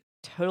typically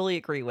totally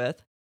agree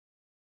with,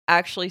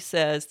 actually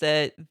says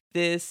that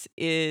this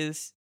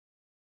is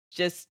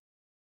just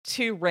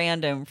too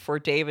random for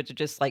David to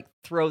just like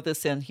throw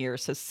this in here.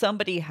 So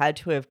somebody had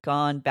to have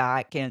gone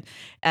back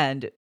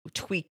and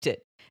tweaked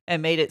it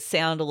and made it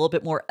sound a little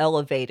bit more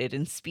elevated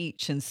in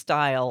speech and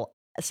style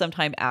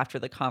sometime after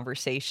the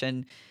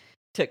conversation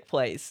took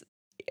place.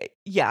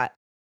 Yeah.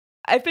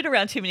 I've been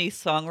around too many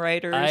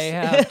songwriters. I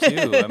have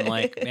too. I'm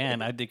like,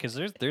 man, because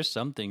there's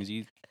some things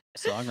you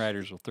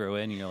songwriters will throw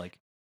in, and you're like,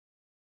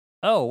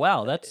 Oh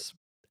wow, It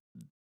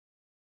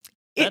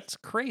that's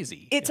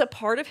crazy. it's a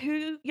part of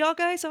who y'all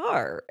guys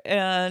are,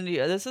 and,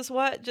 this is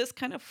what just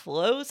kind of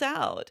flows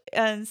out,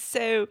 and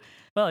so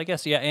Well, I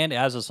guess, yeah, and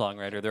as a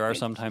songwriter, there are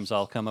sometimes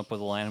I'll come up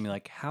with a line and be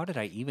like, "How did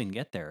I even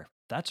get there?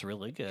 That's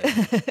really good."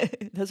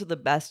 those are the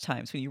best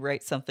times when you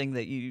write something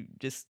that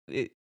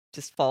it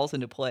just falls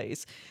into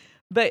place.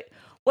 But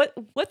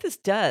what this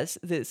does,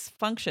 this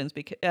functions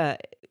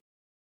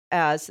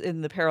as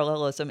in the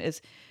parallelism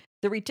is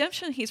the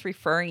redemption he's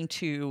referring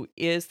to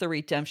is the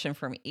redemption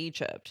from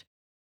Egypt.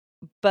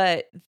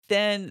 But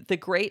then the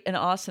great and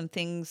awesome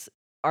things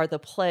are the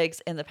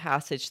plagues and the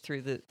passage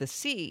through the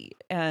sea.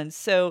 And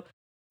so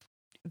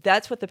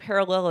that's what the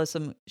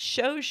parallelism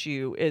shows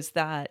you is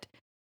that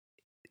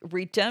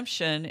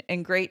redemption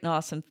and great and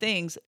awesome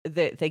things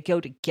that they go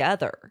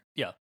together.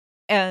 Yeah.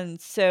 And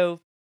so,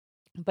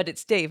 but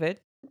it's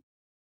David.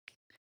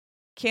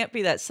 Can't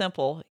be that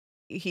simple.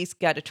 He's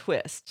got a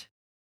twist.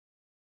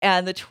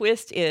 And the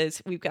twist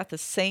is we've got the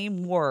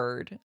same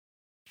word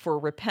for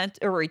repent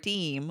or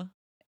redeem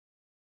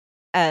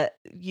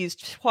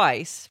used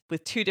twice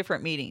with two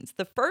different meanings.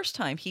 The first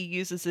time he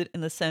uses it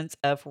in the sense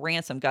of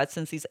ransom. God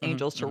sends these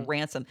angels to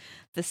ransom.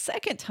 The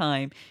second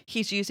time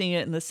he's using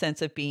it in the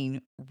sense of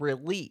being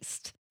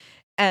released.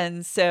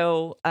 And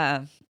so,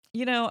 I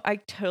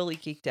totally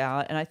geeked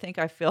out, and I think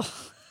I feel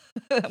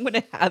I'm going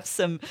to have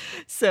some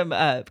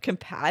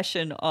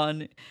compassion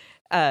on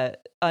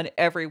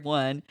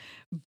everyone,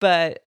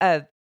 but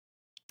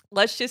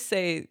let's just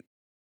say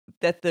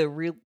that the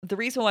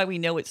reason why we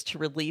know it's to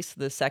release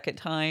the second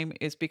time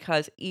is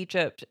because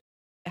Egypt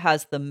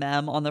has the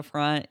mem on the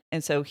front,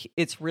 and so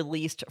it's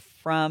released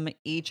from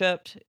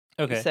Egypt.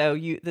 Okay. So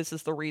this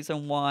is the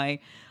reason why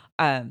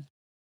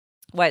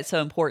it's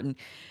so important.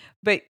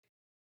 But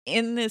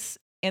in this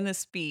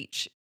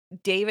speech,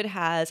 David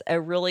has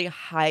a really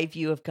high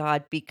view of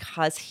God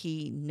because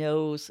he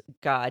knows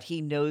God.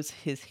 He knows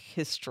his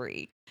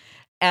history.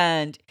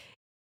 And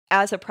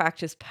as a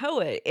practiced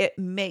poet, it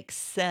makes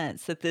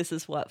sense that this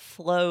is what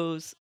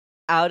flows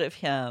out of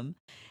him.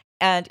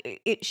 And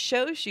it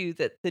shows you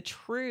that the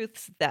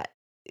truths that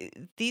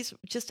these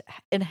just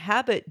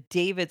inhabit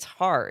David's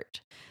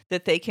heart,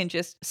 that they can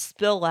just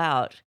spill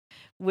out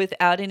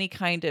without any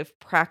kind of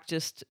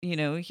practiced,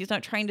 he's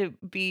not trying to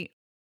be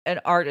an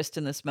artist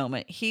in this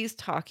moment. He's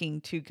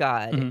talking to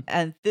God, Mhm.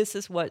 and this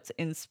is what's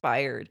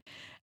inspired.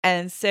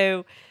 And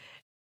so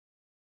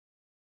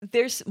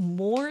there's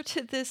more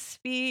to this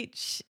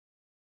speech,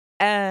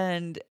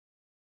 and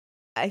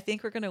I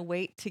think we're going to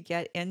wait to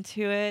get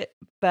into it,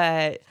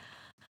 but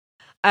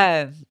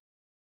um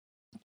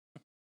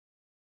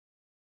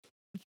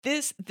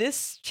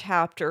this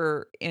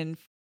chapter in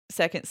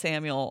Second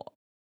Samuel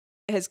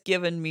has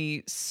given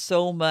me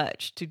so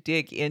much to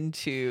dig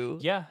into.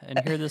 Yeah, and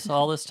hear this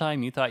all this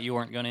time, you thought you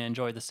weren't going to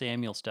enjoy the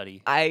Samuel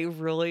study. I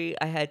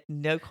had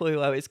no clue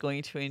I was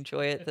going to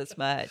enjoy it this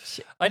much.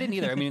 I didn't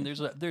either. I mean,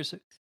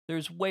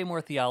 there's way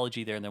more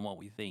theology there than what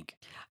we think,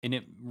 and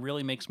it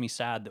really makes me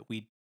sad that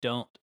we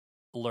don't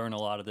learn a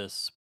lot of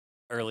this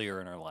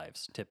earlier in our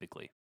lives.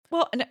 Typically,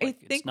 Well, and I like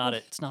think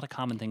it's not a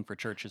common thing for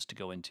churches to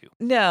go into.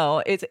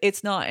 no,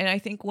 it's not. And I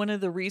think one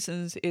of the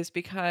reasons is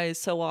because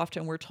so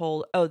often we're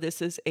told, "Oh,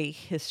 this is a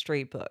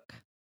history book."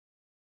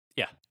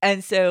 Yeah.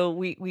 And so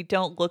we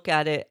don't look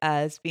at it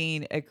as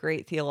being a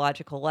great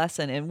theological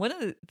lesson. And one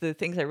of the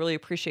things I really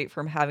appreciate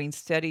from having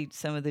studied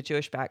some of the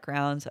Jewish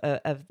backgrounds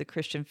of the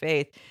Christian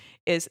faith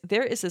is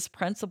there is this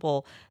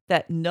principle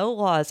that no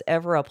law is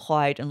ever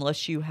applied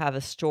unless you have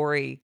a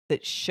story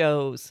that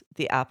shows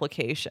the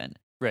application.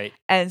 Right.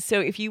 And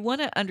so if you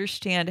want to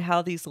understand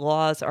how these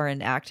laws are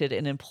enacted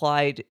and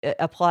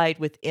applied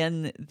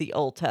within the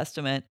Old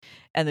Testament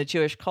and the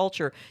Jewish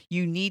culture,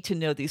 you need to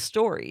know these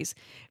stories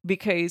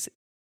because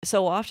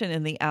so often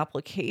in the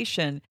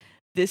application,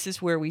 this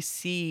is where we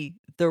see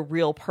the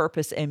real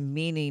purpose and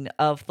meaning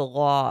of the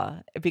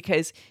law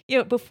because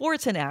before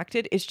it's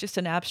enacted, it's just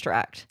an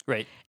abstract.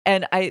 Right.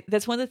 And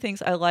that's one of the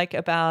things I like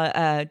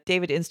about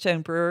David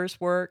Instone Brewer's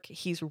work.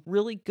 He's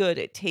really good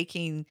at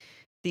taking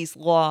these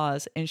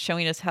laws and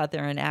showing us how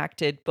they're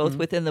enacted both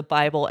within the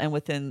Bible and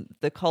within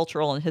the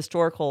cultural and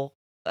historical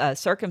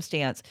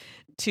circumstance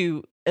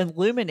to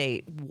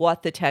illuminate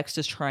what the text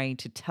is trying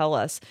to tell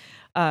us.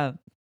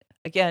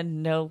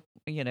 Again, no,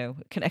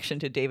 connection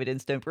to David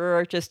Instone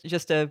Brewer,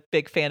 just a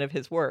big fan of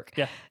his work.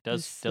 Yeah,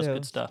 does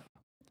good stuff.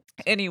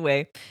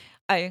 Anyway,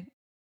 I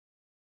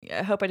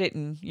hope I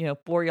didn't,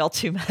 bore y'all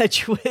too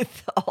much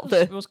with all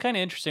the. It was kind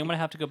of interesting. I'm gonna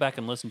have to go back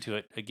and listen to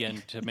it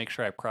again to make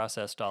sure I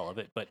processed all of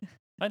it. But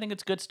I think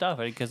it's good stuff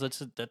because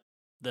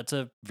that's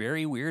a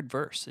very weird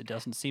verse. It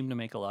doesn't seem to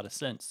make a lot of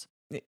sense.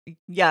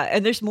 Yeah,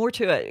 and there's more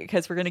to it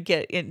because we're going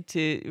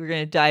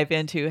to dive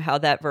into how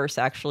that verse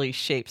actually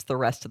shapes the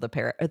rest of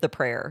the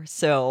prayer.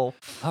 So,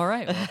 all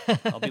right, well,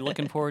 I'll be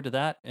looking forward to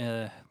that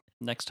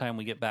next time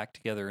we get back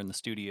together in the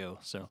studio.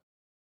 So,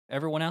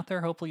 everyone out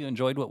there, hopefully you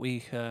enjoyed what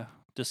we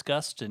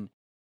discussed, and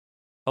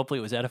Hopefully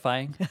it was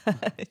edifying.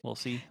 We'll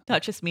see.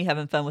 Not just me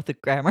having fun with the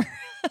grammar.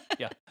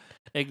 Yeah,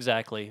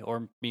 exactly.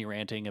 Or me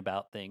ranting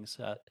about things.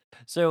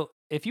 So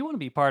if you want to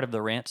be part of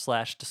the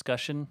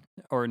rant/discussion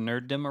or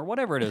nerddom or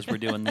whatever it is we're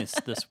doing this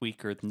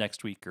week or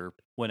next week or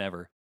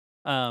whenever,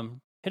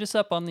 hit us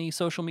up on the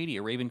social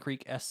media. Raven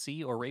Creek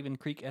SC or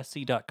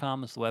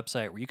ravencreeksc.com is the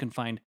website where you can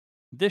find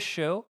this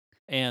show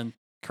and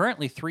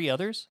currently 3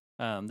 others.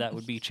 That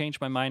would be Change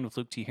My Mind with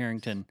Luke T.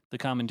 Harrington, The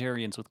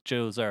Commentarians with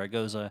Joe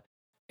Zaragoza,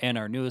 and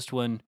our newest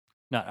one,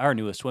 not our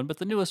newest one, but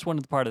the newest one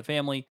of the part of the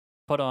family,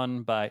 Put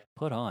On,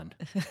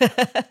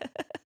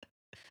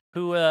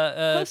 who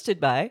Hosted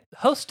by.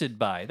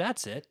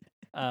 That's it.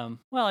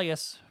 Well, I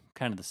guess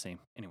kind of the same.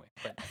 Anyway,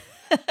 but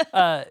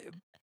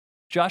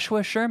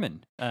Joshua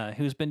Sherman,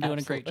 who's been doing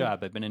a great Absolutely.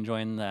 job. I've been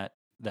enjoying that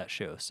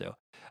show. So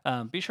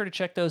be sure to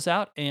check those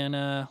out and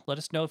let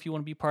us know if you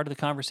want to be part of the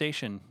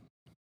conversation.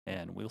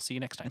 And we'll see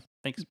you next time.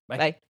 Thanks. Bye.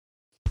 Bye.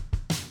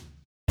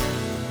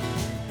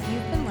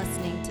 You've been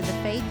listening to the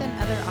Faith and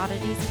Other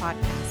Oddities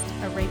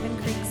podcast, a Raven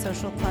Creek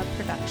Social Club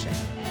production.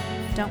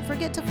 Don't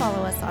forget to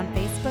follow us on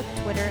Facebook,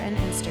 Twitter, and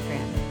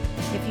Instagram.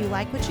 If you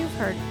like what you've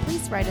heard,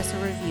 please write us a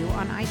review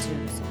on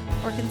iTunes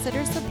or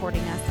consider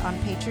supporting us on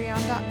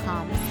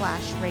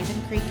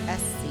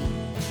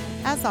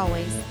patreon.com/RavenCreekSC. As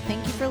always,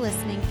 thank you for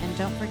listening and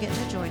don't forget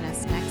to join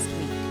us next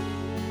week.